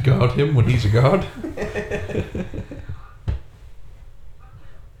daft to guard him when he's a god.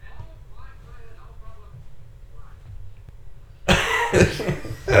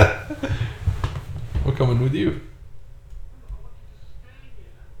 We're coming with you.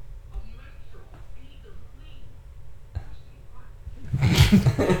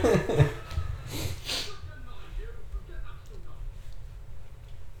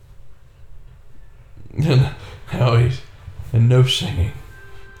 And how he's and no singing.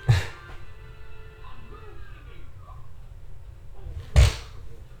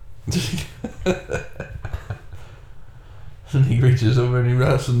 And he reaches over and he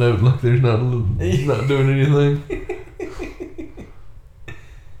writes a note like there's he's not doing anything.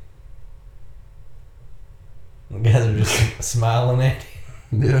 The guys are just smiling at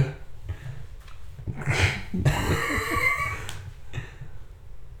him. Yeah.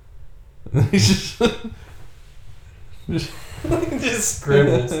 He's Just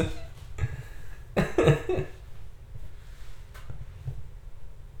scribbles.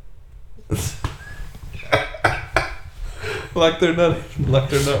 like they're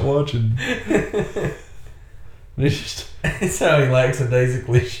not watching. It's just It's how he likes a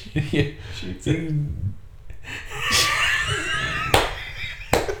daisically yeah. shoots it.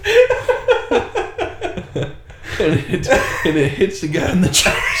 and it hits the guy in the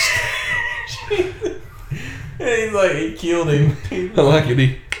chest. And he's like, he killed him. I like it.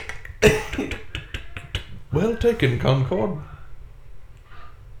 He well taken, Concord.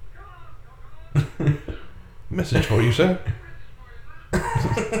 Message for you, sir.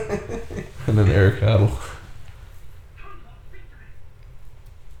 And then Eric Idle.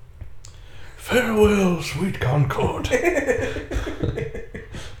 Farewell, sweet Concord.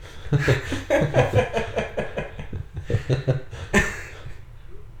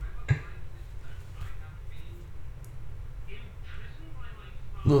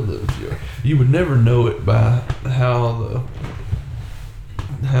 You would never know it by how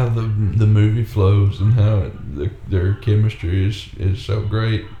the movie flows and how their chemistry is so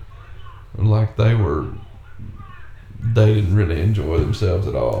great. Like they didn't really enjoy themselves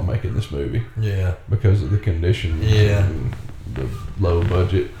at all making this movie. Yeah. Because of the conditions. Yeah. And the low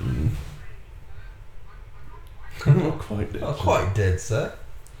budget. And not quite dead. Not quite dead, sir.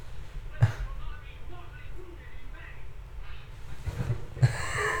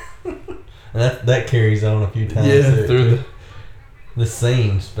 And that carries on a few times. Yeah, through the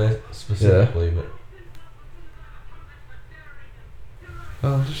scene specifically, but.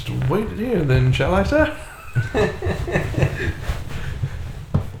 I'll just wait it here then, shall I, sir?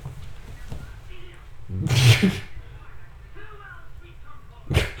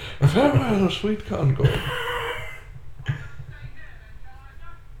 Farewell, sweet Concord.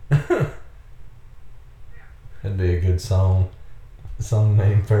 That'd be a good song. A song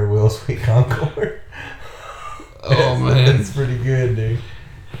named Farewell, Sweet Concord. Oh, man. That's pretty good, dude.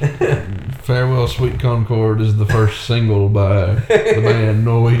 Farewell, Sweet Concord is the first single by the band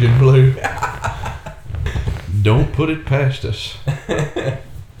Norwegian Blue. Don't put it past us.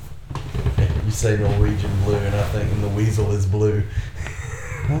 You say Norwegian Blue, and I think the weasel is blue.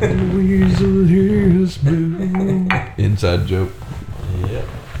 The weasel is blue. Inside joke. Yep.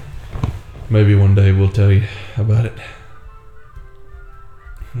 Maybe one day we'll tell you about it.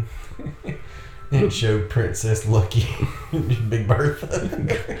 It showed Princess Lucky, Big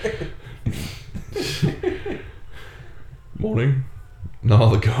Bertha. Morning. And all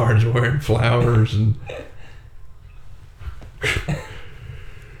the guards wearing flowers and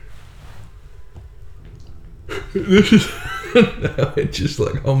this is it just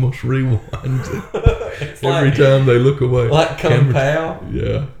like almost rewinds it. Every time they look away. Like Kung Pao.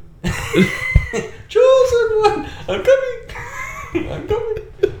 Yeah. Chosen one, I'm coming. I'm coming.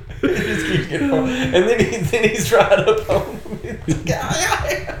 It just keeps getting on. And then he's right up on him.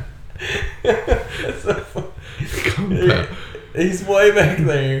 That's so funny. Kung Pao. He's way back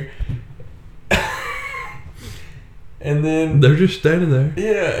there. And then They're just standing there.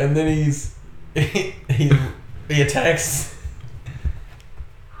 yeah, and then he attacks.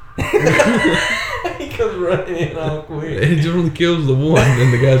 He comes running in all quick. He just only kills the one,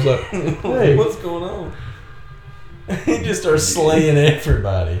 and the guy's like, Hey, what's going on? He just starts slaying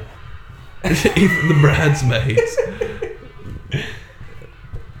everybody. even the bridesmaids.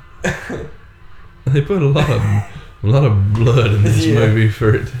 They put a lot of blood in this Yeah. movie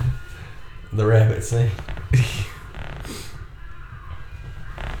for it. The rabbit scene.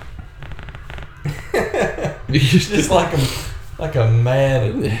 Just like a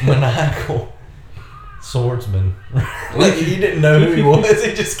mad, maniacal swordsman. Like you didn't know who he was.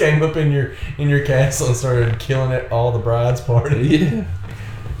 He just came up in your castle and started killing all the bride's party. Yeah.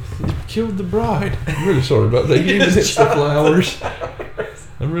 He killed the bride. I'm really sorry about that. You even just hit the shot flowers.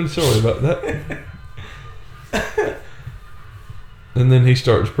 I'm really sorry about that. And then he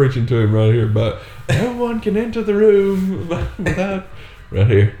starts preaching to him right here about no one can enter the room without right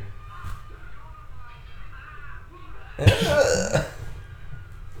here.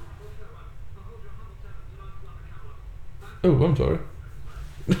 Oh, I'm sorry.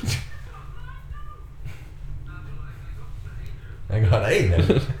 I got A now.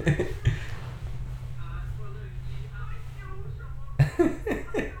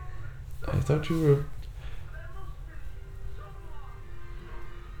 I thought you were.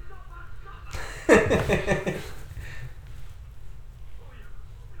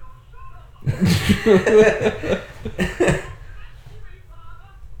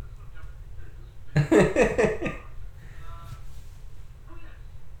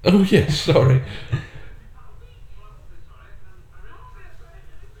 Oh yes, sorry.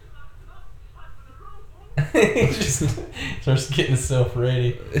 He just starts getting himself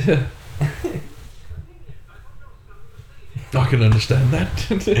ready. I can understand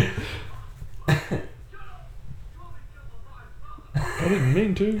that. I didn't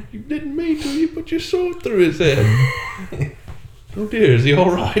mean to. You didn't mean to. You put your sword through his head. Oh dear, is he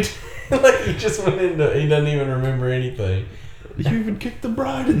alright? Like he just went into. He doesn't even remember anything. You even kicked the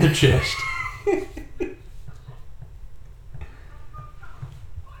bride in the chest.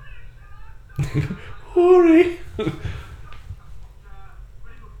 Hurry!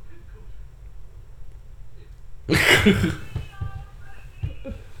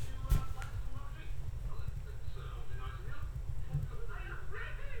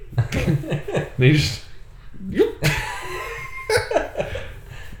 And he just.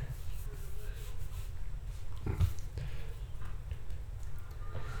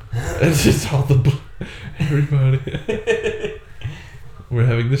 It's just all the. Everybody. We're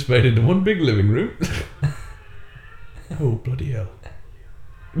having this made into one big living room. Oh, bloody hell.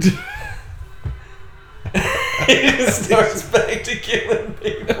 He just starts back to killing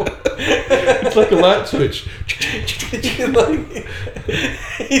people. It's like a light switch. Like,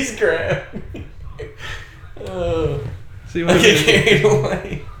 he's grabbed. Oh, See I what get carried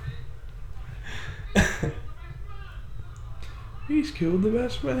away. He's killed the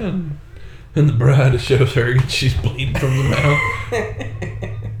best man. And the bride shows her and she's bleeding from the mouth.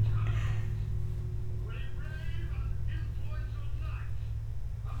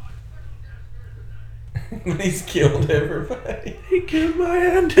 He's killed everybody. He killed my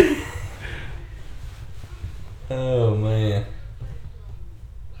auntie. Oh man.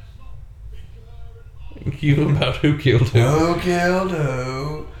 You about who killed him? Who killed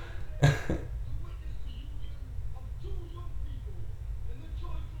who?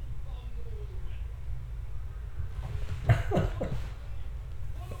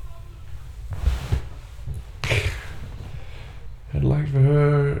 I'd like for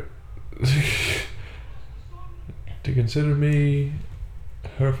her to consider me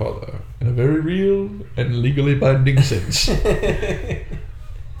her father in a very real and legally binding sense.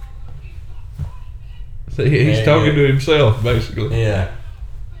 See, he's Yeah, talking yeah. to himself, basically. Yeah.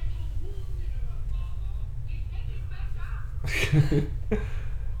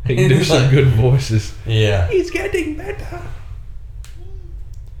 He can do He's some like- good voices. Yeah. He's getting better.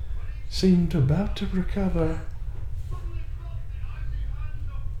 Seemed about to recover.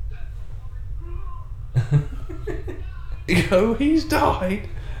 Oh, he's died.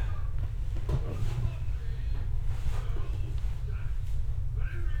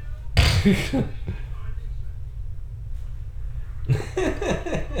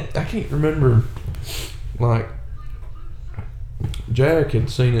 I can't remember. Like, Jack had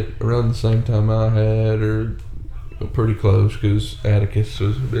seen it around the same time I had, or pretty close, because Atticus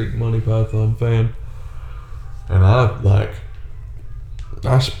was a big Monty Python fan. And I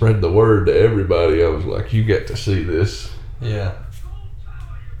spread the word to everybody. I was like, you get to see this. Yeah.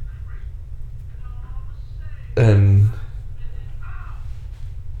 And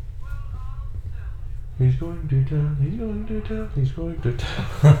he's going to town, he's going to town, he's going to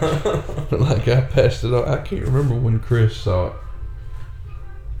town. Like, I passed it on. I can't remember when Chris saw it.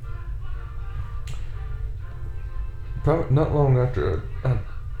 Probably not long after I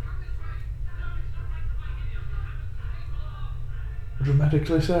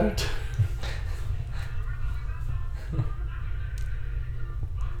dramatically said.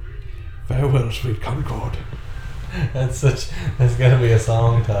 Farewell, sweet Concord. That's gotta be a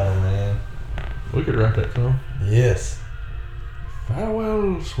song title, man. We could write that song. Yes.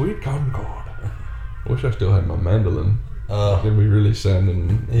 Farewell, sweet Concord. Wish I still had my mandolin. Oh. It'd be really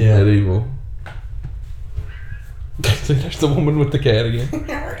sounding Yeah. medieval. See, there's the woman with the cat again.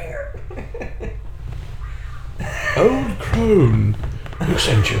 Old crone, who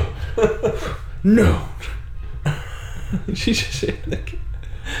sent you? No. She just said that.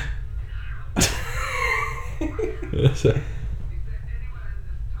 That's it.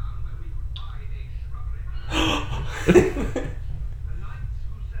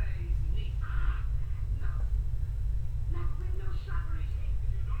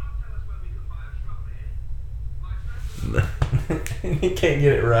 and he can't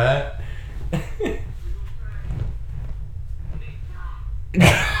get it right.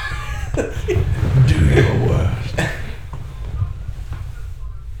 Do your worst.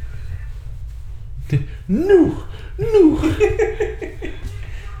 No.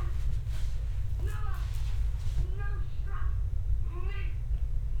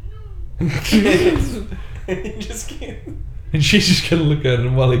 He just can't. And she's just gonna look at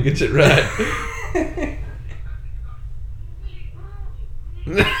him while he gets it right.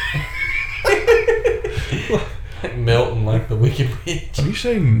 Like melting like the Wicked Witch. Are you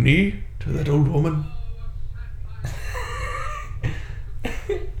saying knee to that old woman?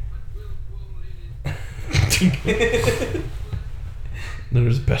 There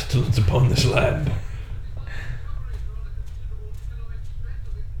is pestilence upon this land.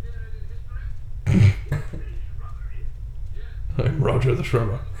 I'm Roger the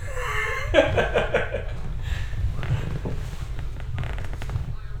Shrubber.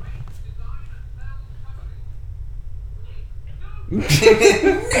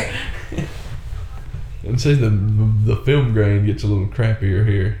 And say the film grain gets a little crappier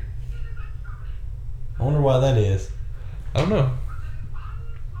here. I wonder why that is. I don't know.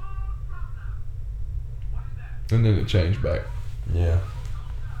 And then it changed back. Yeah.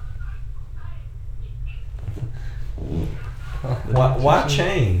 Why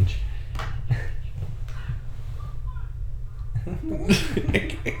change?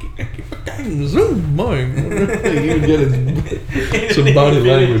 Zoom, mine. You can get some body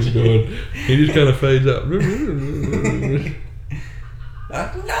language going. He just kind of fades out.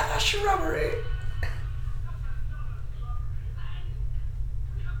 Another shrubbery.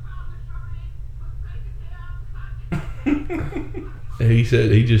 He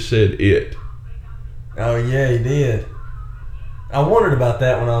just said it. Oh yeah, he did. I wondered about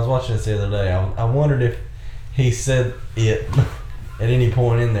that when I was watching this the other day. I wondered if he said it at any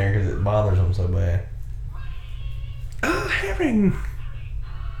point in there because it bothers him so bad. Oh, herring.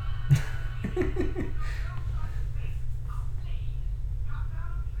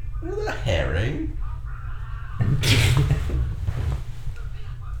 With a herring.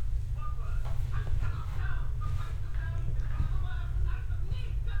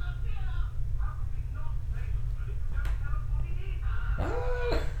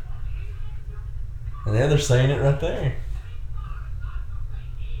 And yeah, they're saying it right there.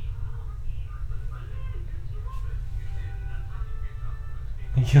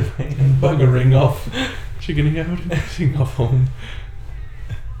 Buggering off. Chickening out and sing off home.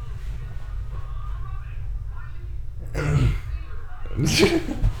 I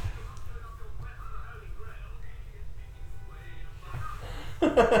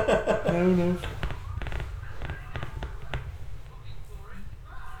don't know.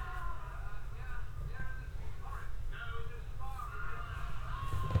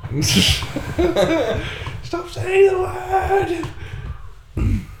 Stop saying the word.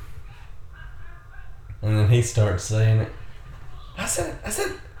 And then he starts saying it. I said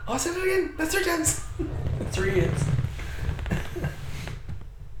it again. That's 3 times. 3 hits.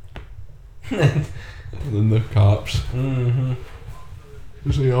 And then the cops. Mm-hmm.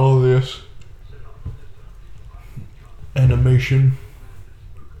 You see all this animation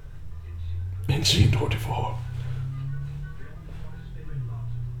in scene 24.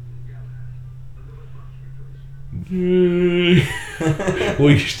 We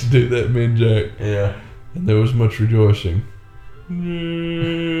used to do that, me and Jack. Yeah. And there was much rejoicing. And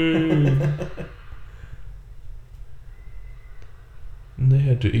they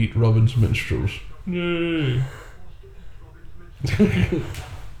had to eat Robin's minstrels. And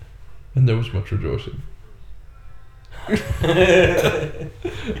there was much rejoicing. I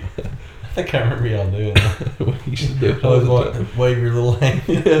think I remember y'all doing that. We used to do it all the time. Wave your little hand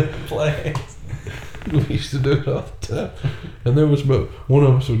flags. We used to do it all the time. And there was one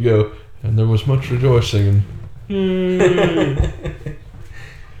of us would go, and there was much rejoicing. And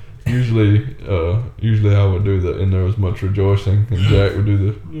usually I would do the, and there was much rejoicing, and Jack would do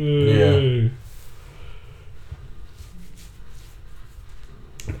the. Yeah.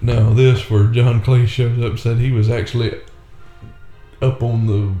 Now this, where John Cleese shows up, said he was actually up on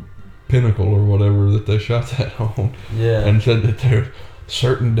the pinnacle or whatever that they shot that on. Yeah. And said that there's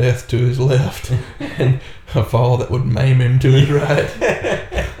certain death to his left and a fall that would maim him to his right.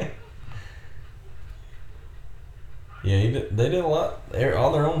 Yeah, they did a lot,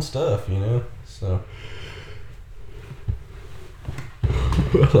 all their own stuff, you know. So.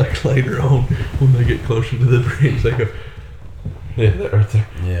 Like later on, when they get closer to the bridge, they go,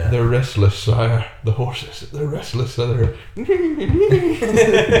 yeah, they're restless, sire. The horses, they're restless, so they're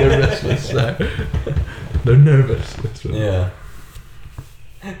restless, sire. They're nervous. That's what So Yeah.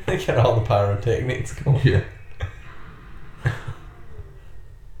 They got all the pyrotechnics going. yeah.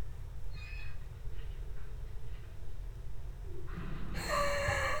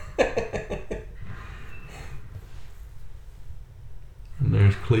 And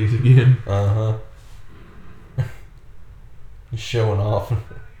there's Cleese again. Uh huh. He's showing off.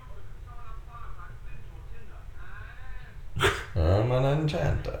 I'm an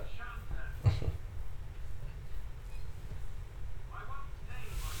enchanter.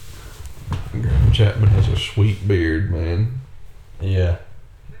 Graham Chapman has a sweet beard, man. Yeah.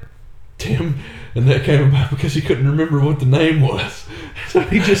 Tim, and that came about because he couldn't remember what the name was. So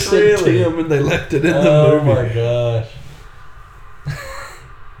he just said Really? Tim, and they left it in the Oh movie. my gosh.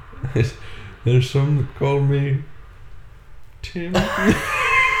 There's some that called me Tim.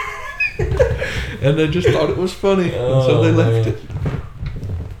 And they just thought it was funny, and so they left man. it.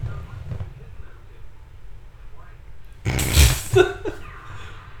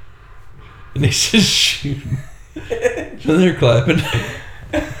 And he says, shoot. So they're clapping.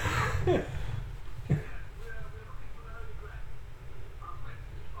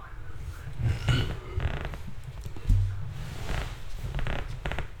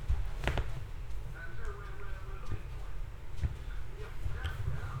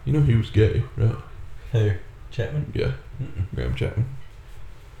 You know he was gay, right? Who? Chapman? Yeah. Graham Chapman.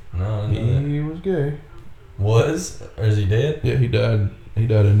 No, I didn't know that. He was gay. Was? Or is he dead? Yeah, he died. He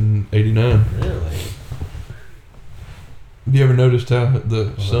died in '89. Really? Have you ever noticed how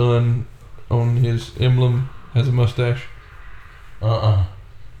the sun on his emblem has a mustache? Uh-uh.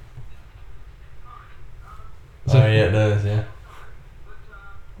 Is Oh that- yeah, it does, yeah.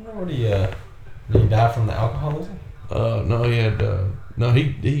 I wonder what did he die from the alcoholism? No, he had. No,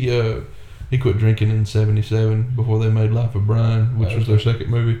 he quit drinking in '77 before they made Life of Brian, which was their second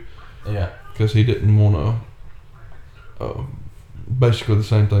movie, Yeah. because he didn't want to. Basically, the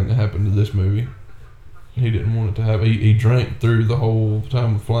same thing that happened to this movie. He didn't want it to happen. He drank through the whole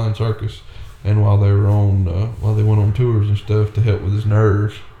time with Flying Circus, and while they were on, while they went on tours and stuff to help with his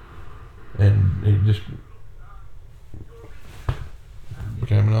nerves, and he just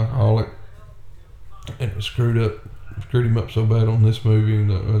became an alcoholic, and it screwed him up so bad on this movie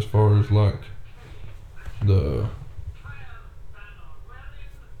that as far as like the,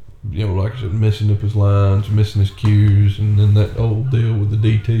 you know, like I said, messing up his lines, missing his cues, and then that old deal with the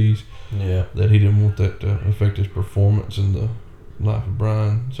DTs, Yeah. that he didn't want that to affect his performance in the Life of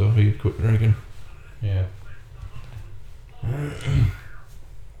Brian, so he had quit drinking. Yeah. Yeah,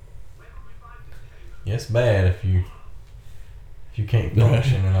 it's bad if you can't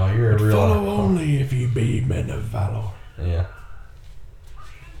function and all. You're a real Follow only if you be men of valor. Yeah.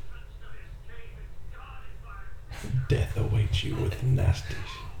 Death awaits you with nasties.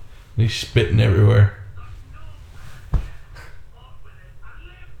 And he's spitting everywhere.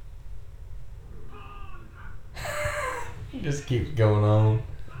 It just keeps going on.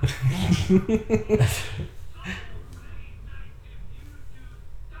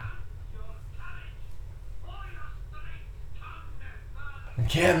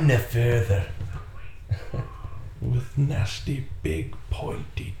 Come no further. With nasty big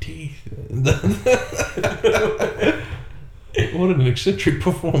pointy teeth. What an eccentric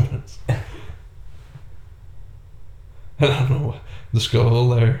performance. I don't know. The skull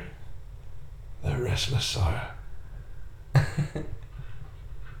there. The restless sire.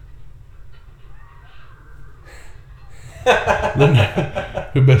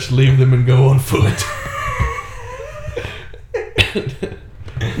 Then we best leave them and go on foot.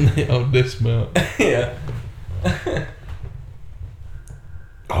 And they all dismount. Yeah.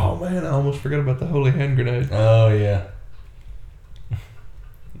 Oh man, I almost forgot about the holy hand grenade. Oh yeah.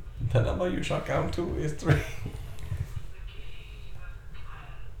 The number you shall count to is 3.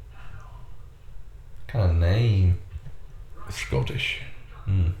 Kind of name. Scottish.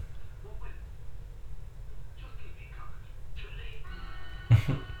 Hmm.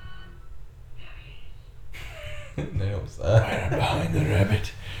 Nails that. Right behind the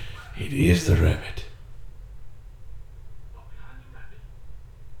rabbit. It is the rabbit.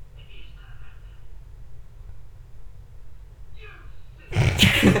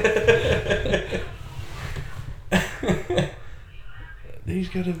 He's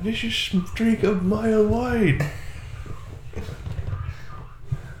got a vicious streak a mile wide.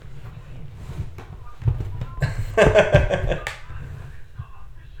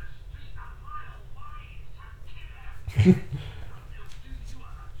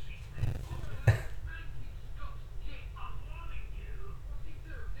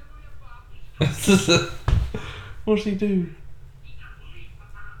 What's he do?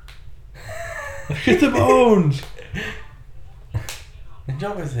 Look at the bones.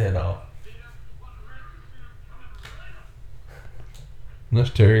 jump his head off. And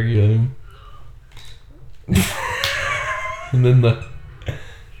that's Terry Gilliam. And then the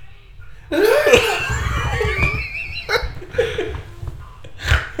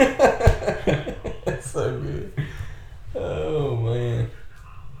That's so good. Oh man.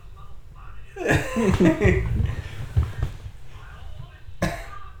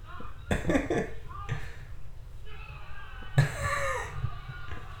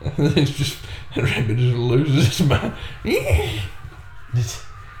 it's just the rabbit just loses his mind.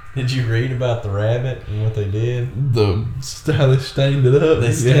 Did you read about the rabbit and what they did? How they stained it up.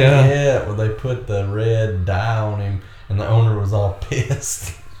 Well, they put the red dye on him, and the owner was all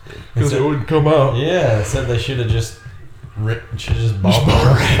pissed because it wouldn't come out. Yeah, said they should have just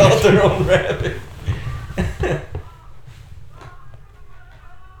bought their own rabbit.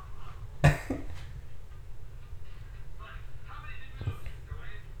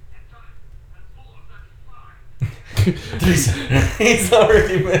 He's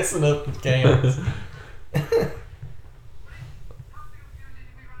already messing up the cans.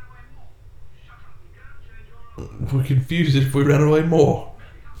 We're confused if we ran away more.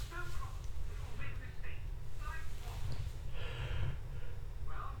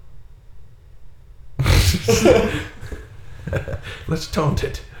 Let's taunt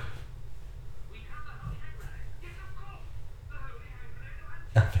it.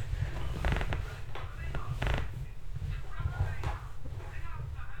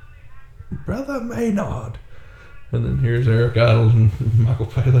 Brother Maynard. And then here's Eric Idle and Michael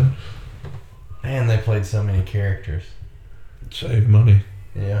Palin. And they played so many characters. Save money.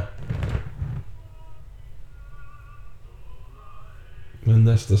 Yeah. And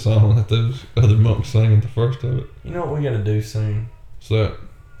that's the song that those other monks sang at the first of it. You know what we gotta do soon? What's that?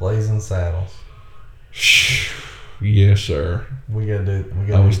 Blazing Saddles. Yes, sir. We gotta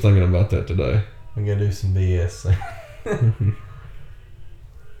I was thinking about that today. We gotta do some BS.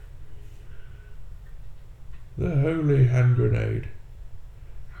 The Holy Hand Grenade.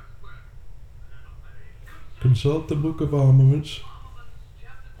 Consult the Book of Armaments.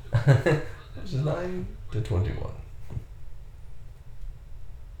 This is 9 to 21.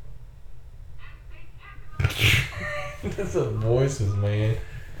 That's the voices, man.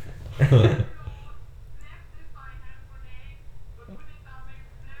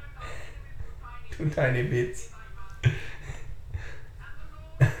 Two tiny bits.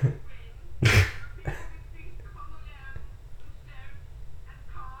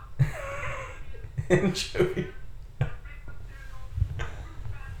 And Joey.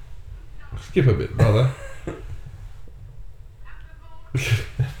 Skip a bit, brother.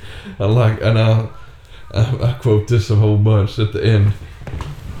 I quote this a whole bunch at the end.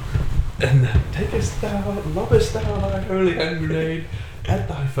 And takest thou, lovest thou thy holy hand grenade at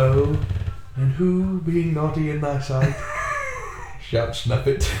thy foe, and who, being naughty in thy sight, shalt snuff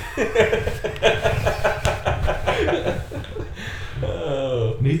it.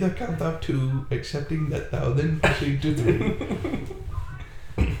 Oh. Neither count thou two, excepting that thou then proceed to three.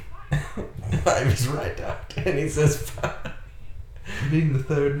 Five is right out, and he says 5. Being the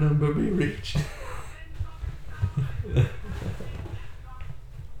third number be reached.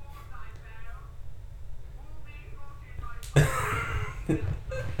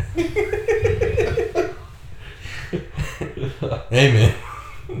 Amen.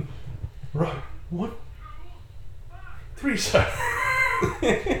 Right. 1, 3, sir.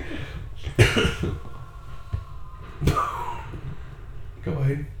 Go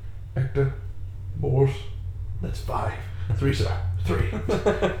ahead, Hector. Boris. That's 5. 3, sir. 3.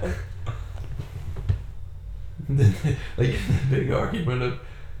 And then they get the big argument of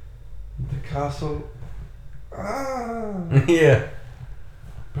the castle. Yeah.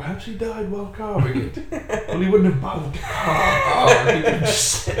 Perhaps he died while carving it. Well, he wouldn't have bothered to carve. He would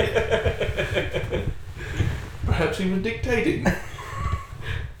just say it. Perhaps he was dictating.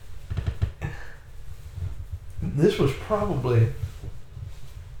 This was probably,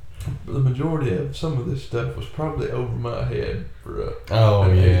 the majority of some of this stuff was probably over my head for an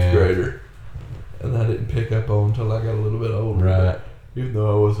 8th grader. And I didn't pick up on until I got a little bit older. Right. Even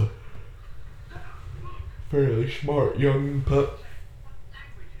though I was a fairly smart young pup.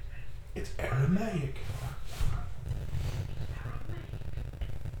 It's Aramaic.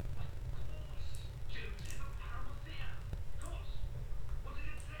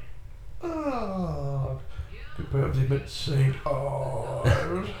 Ah, could perhaps he meant Saint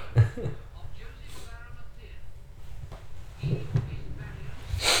Ars.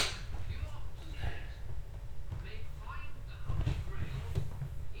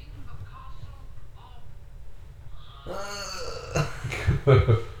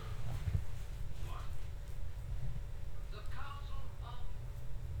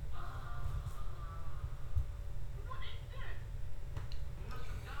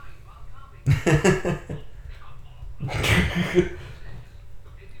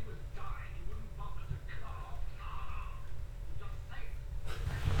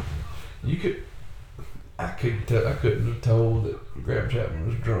 You could. I couldn't have told that Graham Chapman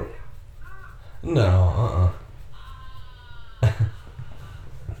was drunk. No,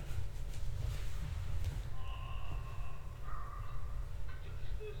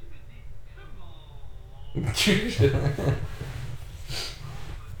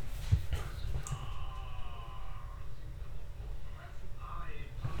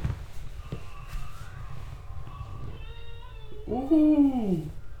 Ooh.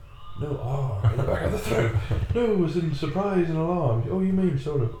 No, in the back of the throat. No, as in surprise and alarm. Oh, you mean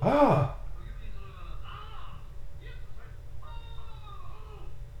sort of. Ah!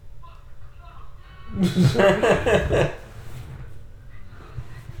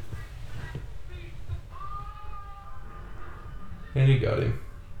 And he got him.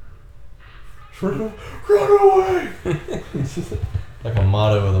 Run away! like a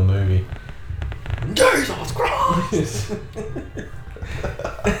motto of the movie. Jesus Christ!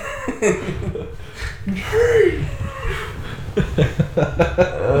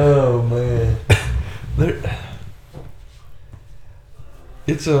 Oh man.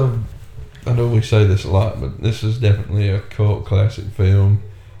 It's a. I know we say this a lot, but this is definitely a cult classic film,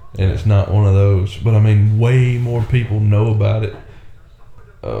 and it's not one of those. But I mean, way more people know about it,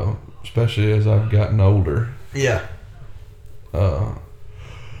 especially as I've gotten older. Yeah.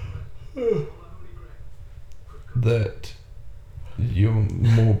 That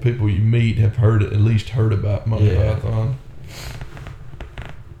more people you meet have heard it, at least heard about Monty Python.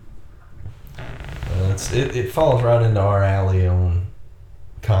 It falls right into our alley on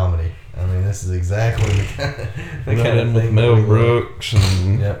comedy. I mean, this is exactly the kind of with thing Mel that we love. Brooks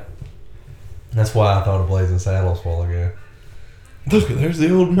and Yep. That's why I thought of Blazing Saddles a while ago. look, there's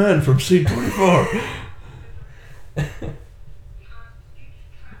the old man from C24.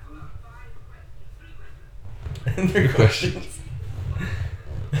 Three questions.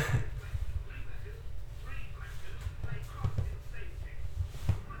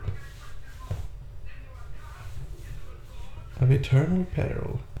 Of eternal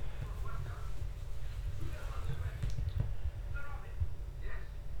peril.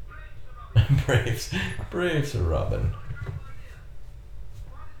 Braves are Robin.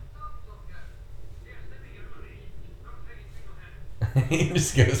 He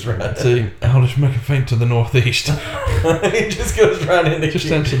just goes right. See, I'll just make a feint to the northeast. He just goes right into.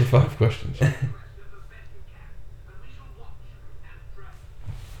 Just answer the 5 questions.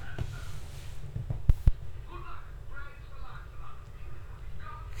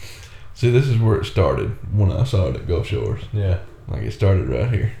 See, this is where it started when I saw it at Gulf Shores. Yeah. Like, it started right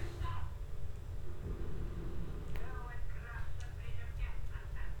here.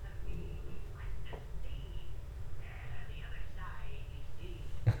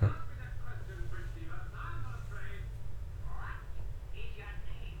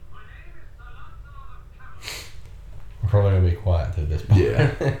 We're probably gonna be quiet through this part.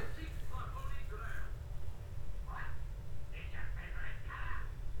 Yeah.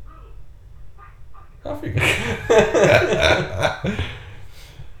 I figured.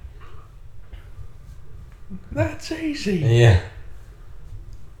 That's easy. Yeah.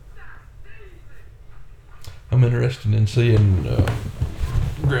 I'm interested in seeing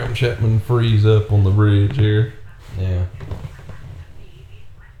Graham Chapman freeze up on the bridge here. Yeah.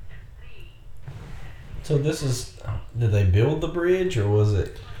 So this is. Did they build the bridge or was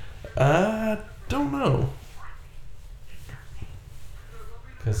it? I don't know.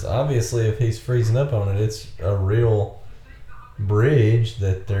 Because obviously, if he's freezing up on it, it's a real bridge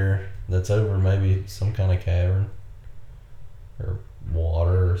that's over maybe some kind of cavern or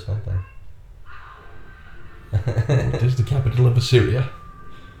water or something. It is the capital of Assyria.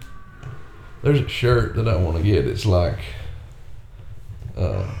 There's a shirt that I want to get. It's like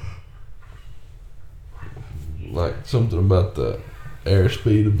something about the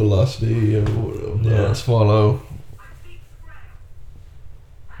airspeed and velocity of the swallow.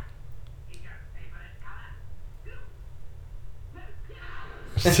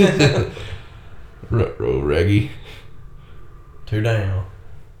 Ruh-roh, Reggie. 2 down.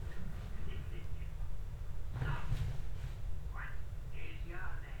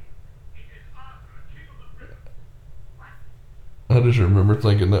 I just remember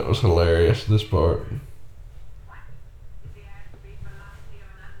thinking that was hilarious, this part.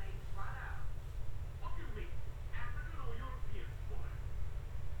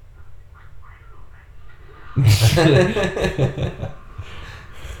 How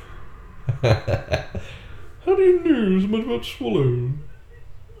do you know so much about swallow?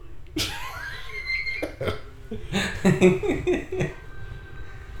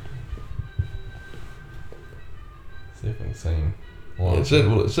 See if I can sing. It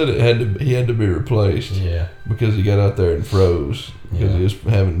said he had to be replaced. Yeah. Because he got out there and froze. Because he was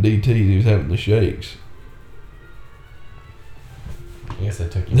having DT, he was having the shakes. I guess they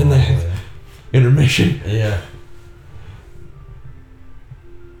took him Then off they- there. Intermission. Yeah.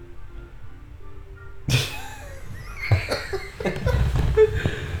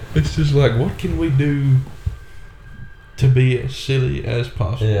 It's just like, what can we do to be as silly as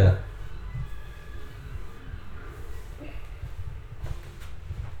possible? Yeah.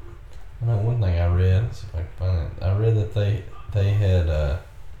 I know one thing I read. Let's see if I can find it. I read that they had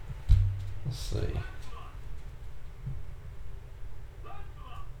let's see.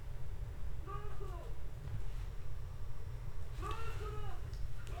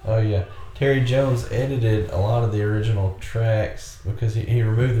 Oh yeah, Terry Jones edited a lot of the original tracks because he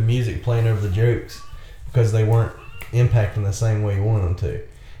removed the music playing over the jokes because they weren't impacting the same way he wanted them to,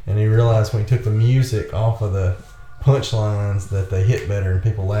 and he realized when he took the music off of the punchlines that they hit better and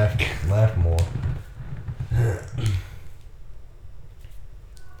people laughed more.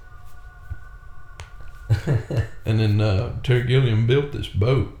 And then Terry Gilliam built this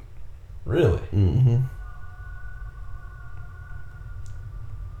boat. Really? Mm-hmm.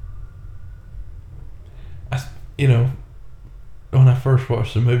 When I first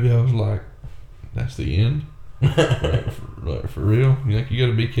watched the movie, I was like, "That's the end." like for real? You got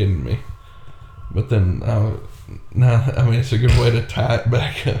to be kidding me. But then, it's a good way to tie it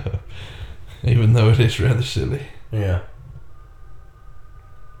back up, even though it is rather silly. Yeah.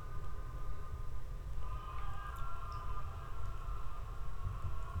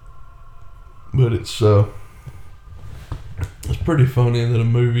 But it's pretty funny that a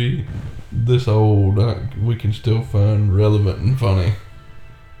movie this old we can still find relevant and funny.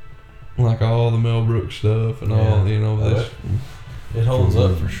 Like all the Mel Brooks stuff and all, this. It holds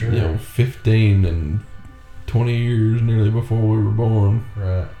up for sure. 15 and 20 years nearly before we were born.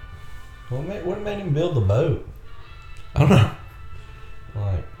 Right. What made him build the boat? I don't know.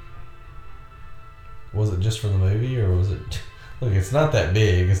 Like, was it just for the movie or was it? Look, it's not that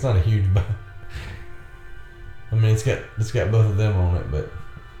big. It's not a huge boat. I mean, it's got both of them on it, but.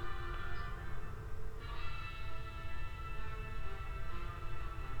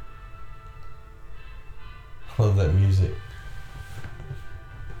 I love that music.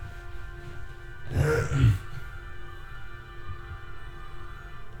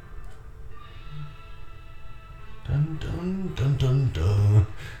 Dun dun dun dun dun.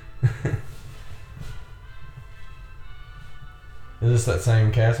 Is this that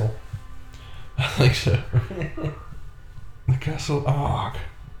same castle? I think so. The Castle Og.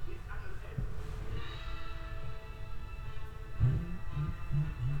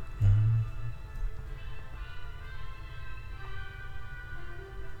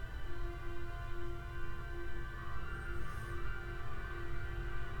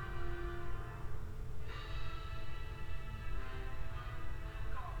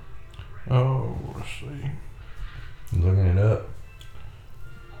 Oh, let's see. Looking it up.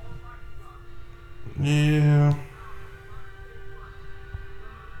 Yeah.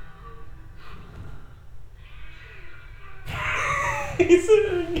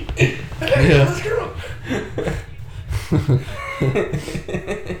 Yeah.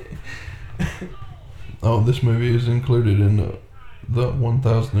 Oh, this movie is included in the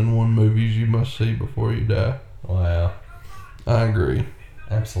 1001 movies you must see before you die. Wow. I agree.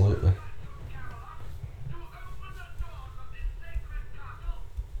 Absolutely.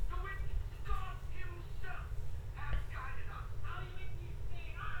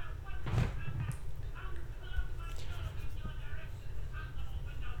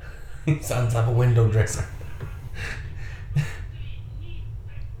 He sounds like a window dresser.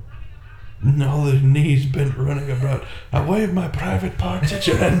 And all his knees bent running about. I wave my private parts at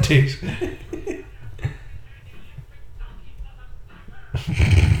your aunties.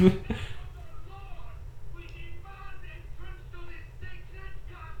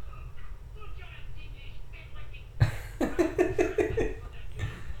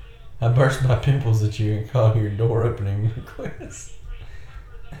 I burst my pimples at you and call your door opening request.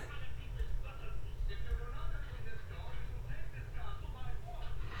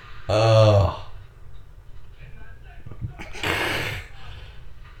 Oh.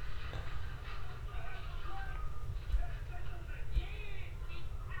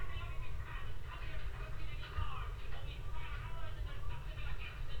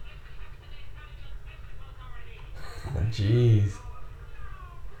 Jeez.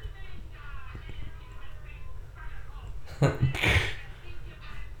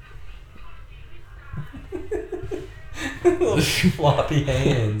 Those floppy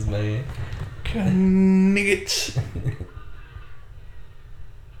hands, man. Nuggets.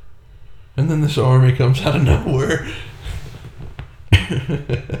 And then this army comes out of nowhere.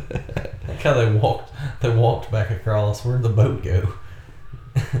 Like how they walked back across. Where'd the boat go?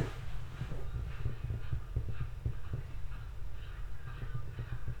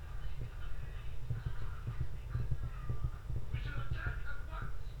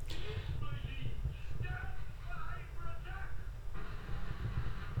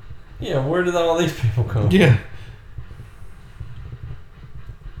 Yeah, where did all these people come from? Yeah.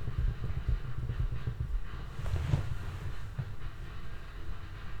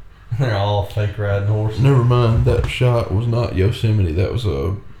 They're all fake riding horses. Never mind, that shot was not Yosemite. That was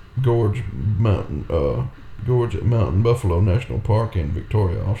a gorge at Mountain Buffalo National Park in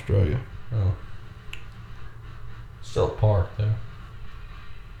Victoria, Australia. Oh. Still a park, though.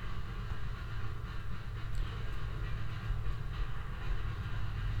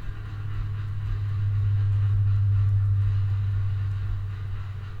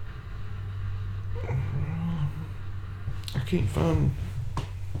 I can't find.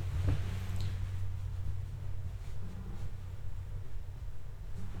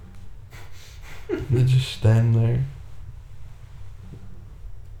 They just stand there.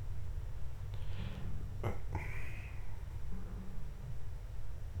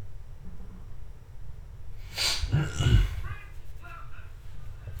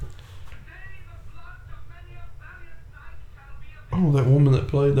 Oh, that woman that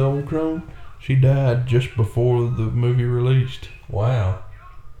played the old crone, she died just before the movie released. Wow.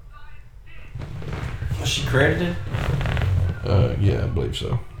 Was she credited? Yeah, I believe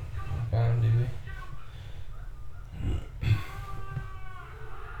so. IMDb.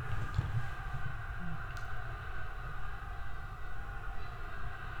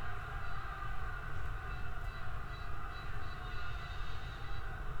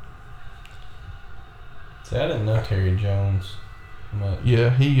 See, I didn't know Terry Jones much.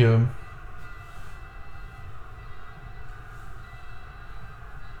 Yeah, he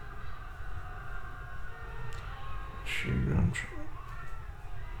shoot, I'm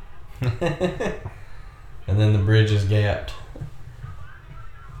And then the bridge is gapped.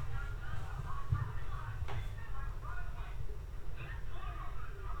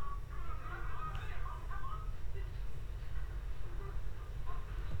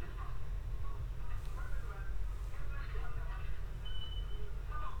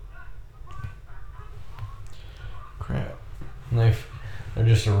 crap. And they're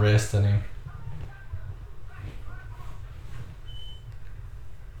just arresting him.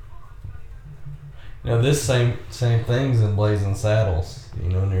 You know, this same thing's in Blazing Saddles, you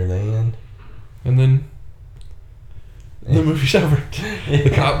know, near the end. And then the movie's over. The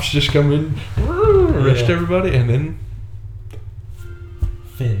cops just come in, arrest everybody, and then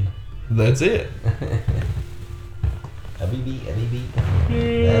Finn. that's it. Habibi.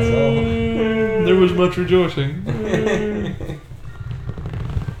 That's all. There was much rejoicing.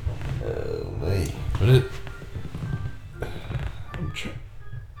 Oh, wait. But it.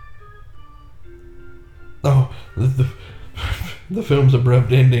 Oh, the film's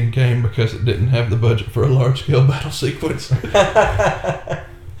abrupt ending came because it didn't have the budget for a large-scale battle sequence.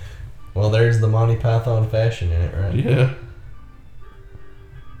 Well, there's the Monty Python fashion in it, right? Yeah.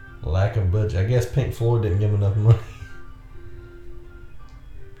 Lack of budget. I guess Pink Floyd didn't give enough money.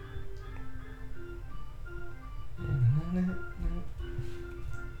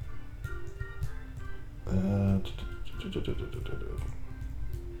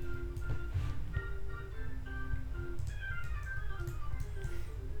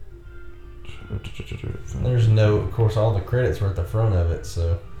 There's no, of course, all the credits were at the front of it,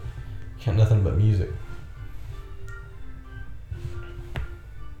 so got nothing but music.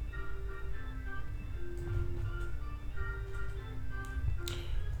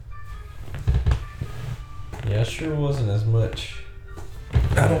 Yeah, it sure wasn't as much.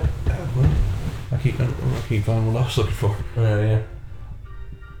 I can't find what I was looking for. Oh, yeah.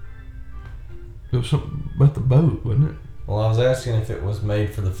 It was something about the boat, wasn't it? Well, I was asking if it was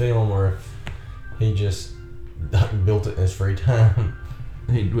made for the film or if he just built it in his free time.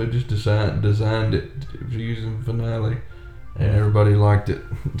 He just designed it for using finale, and everybody liked it.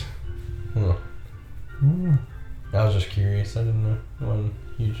 Huh. I was just curious. I didn't know. It wasn't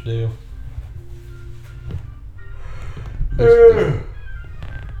a huge deal.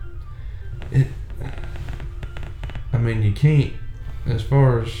 I mean, you can't, as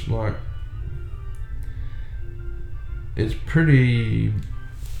far as like it's pretty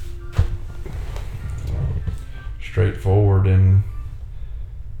straightforward in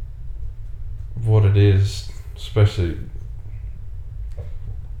what it is, especially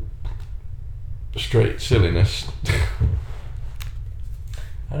straight silliness.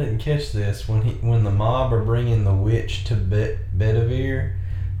 I didn't catch this when the mob are bringing the witch to Bedivere.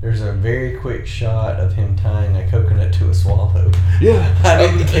 There's a very quick shot of him tying a coconut to a swallow. Yeah, I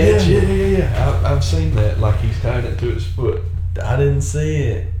didn't catch it. Yeah. I've seen that. Like he's tying it to his foot, I didn't see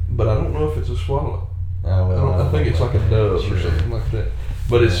it. but I don't know if it's a swallow. Oh, well, I think it's like a dove or something like that.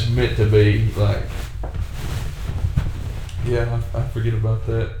 But it's meant to be like. Yeah, I forget about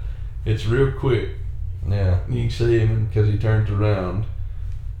that. It's real quick. Yeah. You can see him because he turns around,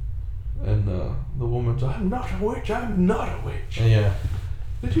 and the woman's, "I'm not a witch. I'm not a witch. Yeah.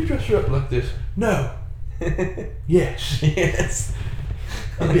 Did you dress her up like this?" "No." "Yes." Yes.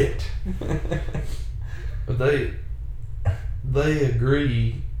 "A bit." They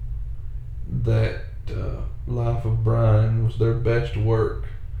agree that Life of Brian was their best work,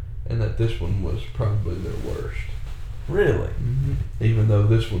 and that this one was probably their worst. Really? Mm-hmm. Even though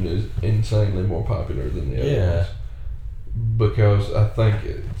this one is insanely more popular than the other Yeah. ones. Because I think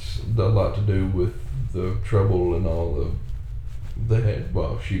it's a lot to do with the trouble and all they had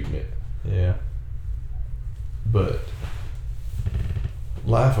while shooting it. Yeah. But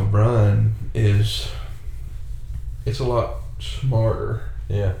Life of Brian it's a lot smarter,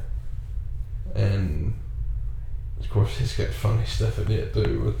 Yeah. and of course it's got funny stuff in it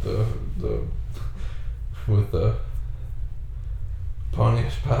too with the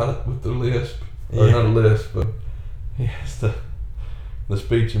Pontius Pilate with the lisp, or Yeah. not a lisp, but he has the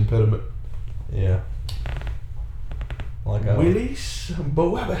speech impediment. Yeah. Like Willis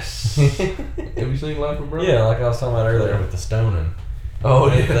Boabus. Have you seen Life of Brian? Yeah, like I was talking about earlier with the stoning. Oh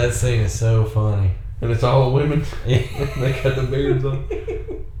that, yeah. that scene is so funny. And it's all women. Yeah. They got the beards on.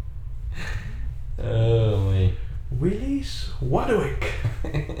 Oh me. Willis Wadwick.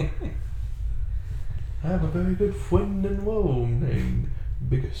 I have a very good friend in Rome named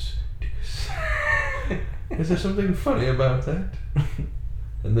Biggus Dickus. Is there something funny about that?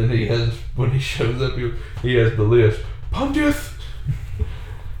 And then when he shows up, he has the list. Pontius!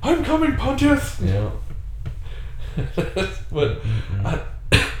 I'm coming, Pontius! Yeah. But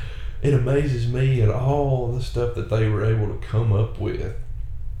it amazes me at all the stuff that they were able to come up with.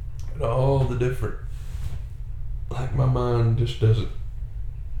 And all the different... Like, my mind just doesn't...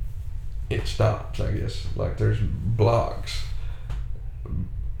 It stops, I guess. Like, there's blocks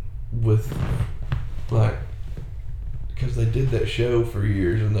with... Like... Because they did that show for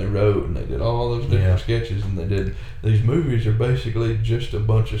years, and they wrote, and they did all those different sketches, and they did... These movies are basically just a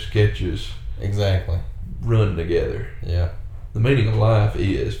bunch of sketches... Exactly. Run together. Yeah. The meaning of life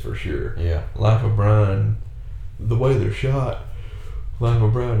is, for sure. Yeah. Life of Brian, the way they're shot, Life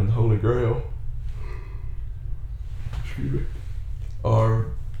of Brian and the Holy Grail, excuse me,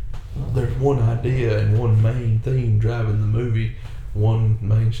 there's one idea and one main theme driving the movie, one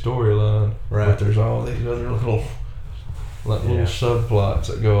main storyline, right? But there's all these other little subplots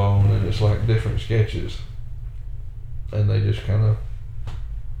that go on, and it's like different sketches, and they just kind of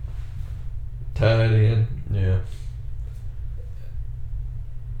tie it in. Yeah.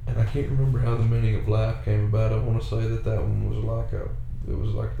 And I can't remember how the meaning of life came about. I want to say that one was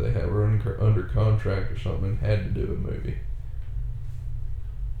like they were under contract or something and had to do a movie.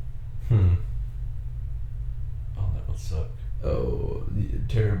 Oh, that would suck. Oh,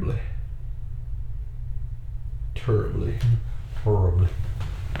 terribly. Horribly.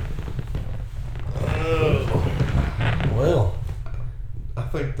 Oh. Well, I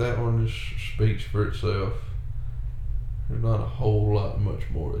think that one just speaks for itself. There's not a whole lot much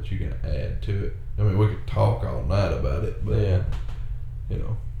more that you can add to it. I mean, we could talk all night about it, but you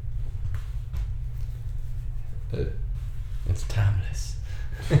know, it's timeless.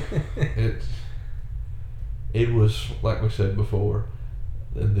 It was, like we said before,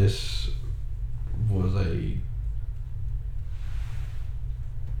 that this was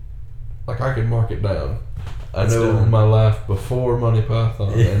I could mark it down. I know my life before Monty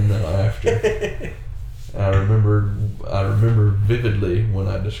Python and now after. I remember vividly when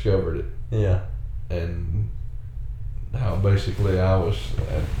I discovered it. Yeah. And how basically I was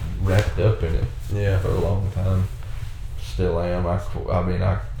wrapped up in it. Yeah. For a long time. Still am. I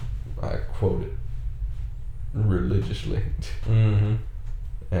quote it religiously. Mm-hmm.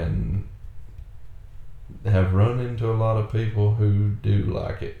 And have run into a lot of people who do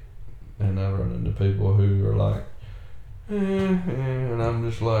like it. And I've run into people who are like, and I'm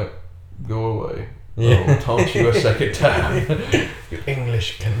just like, go away. Yeah. I'll taunt you a second time. You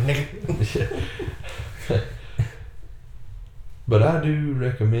English connect. But I do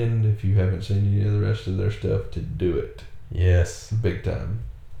recommend, if you haven't seen any of the rest of their stuff, to do it. Yes. Big time.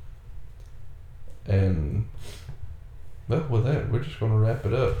 And, well, with that, we're just going to wrap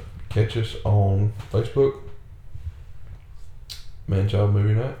it up. Catch us on Facebook, Man-Child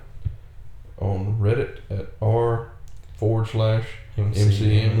Movie Night, on Reddit at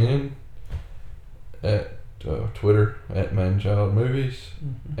r/MCMN, at Twitter at Man-Child Movies,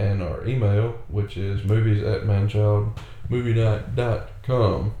 and our email, which is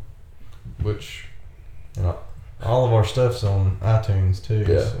movies@manchildmovienight.com, which... And all of our stuff's on iTunes too.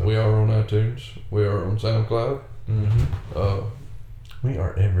 Yeah, so. we are on iTunes. We are on SoundCloud. We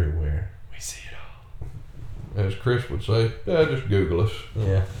are everywhere. We see it all. As Chris would say, just Google us.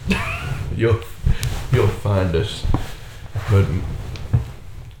 Yeah. You'll find us. But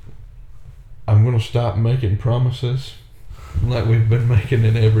I'm gonna stop making promises like we've been making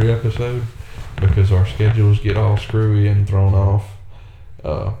in every episode, because our schedules get all screwy and thrown off.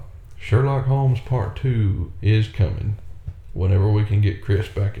 Sherlock Holmes Part 2 is coming whenever we can get Chris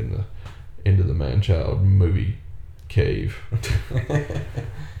back into the Man-Child movie cave.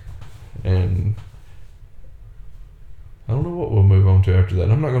 And I don't know what we'll move on to after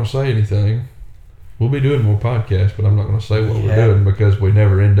that. I'm not going to say anything. We'll be doing more podcasts, but I'm not going to say what we're doing, because we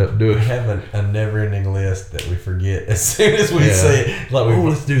never end up doing it. We have a never-ending list that we forget as soon as we say it. Like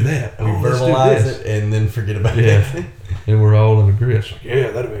let's do that. We verbalize it and then forget about it. And we're all in agreement. Like,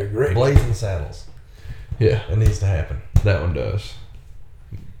 yeah, that'd be great. Blazing Saddles. Yeah. It needs to happen. That one does.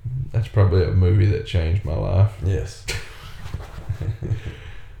 That's probably a movie that changed my life. Yes.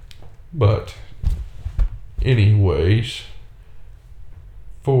 But, anyways,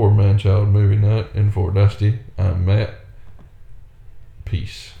 for Man-Child Movie Night and for Dusty, I'm Matt.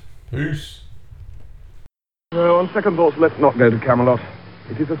 Peace. Peace. On second thoughts, let's not go to Camelot.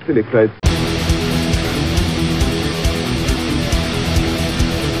 It is a silly place.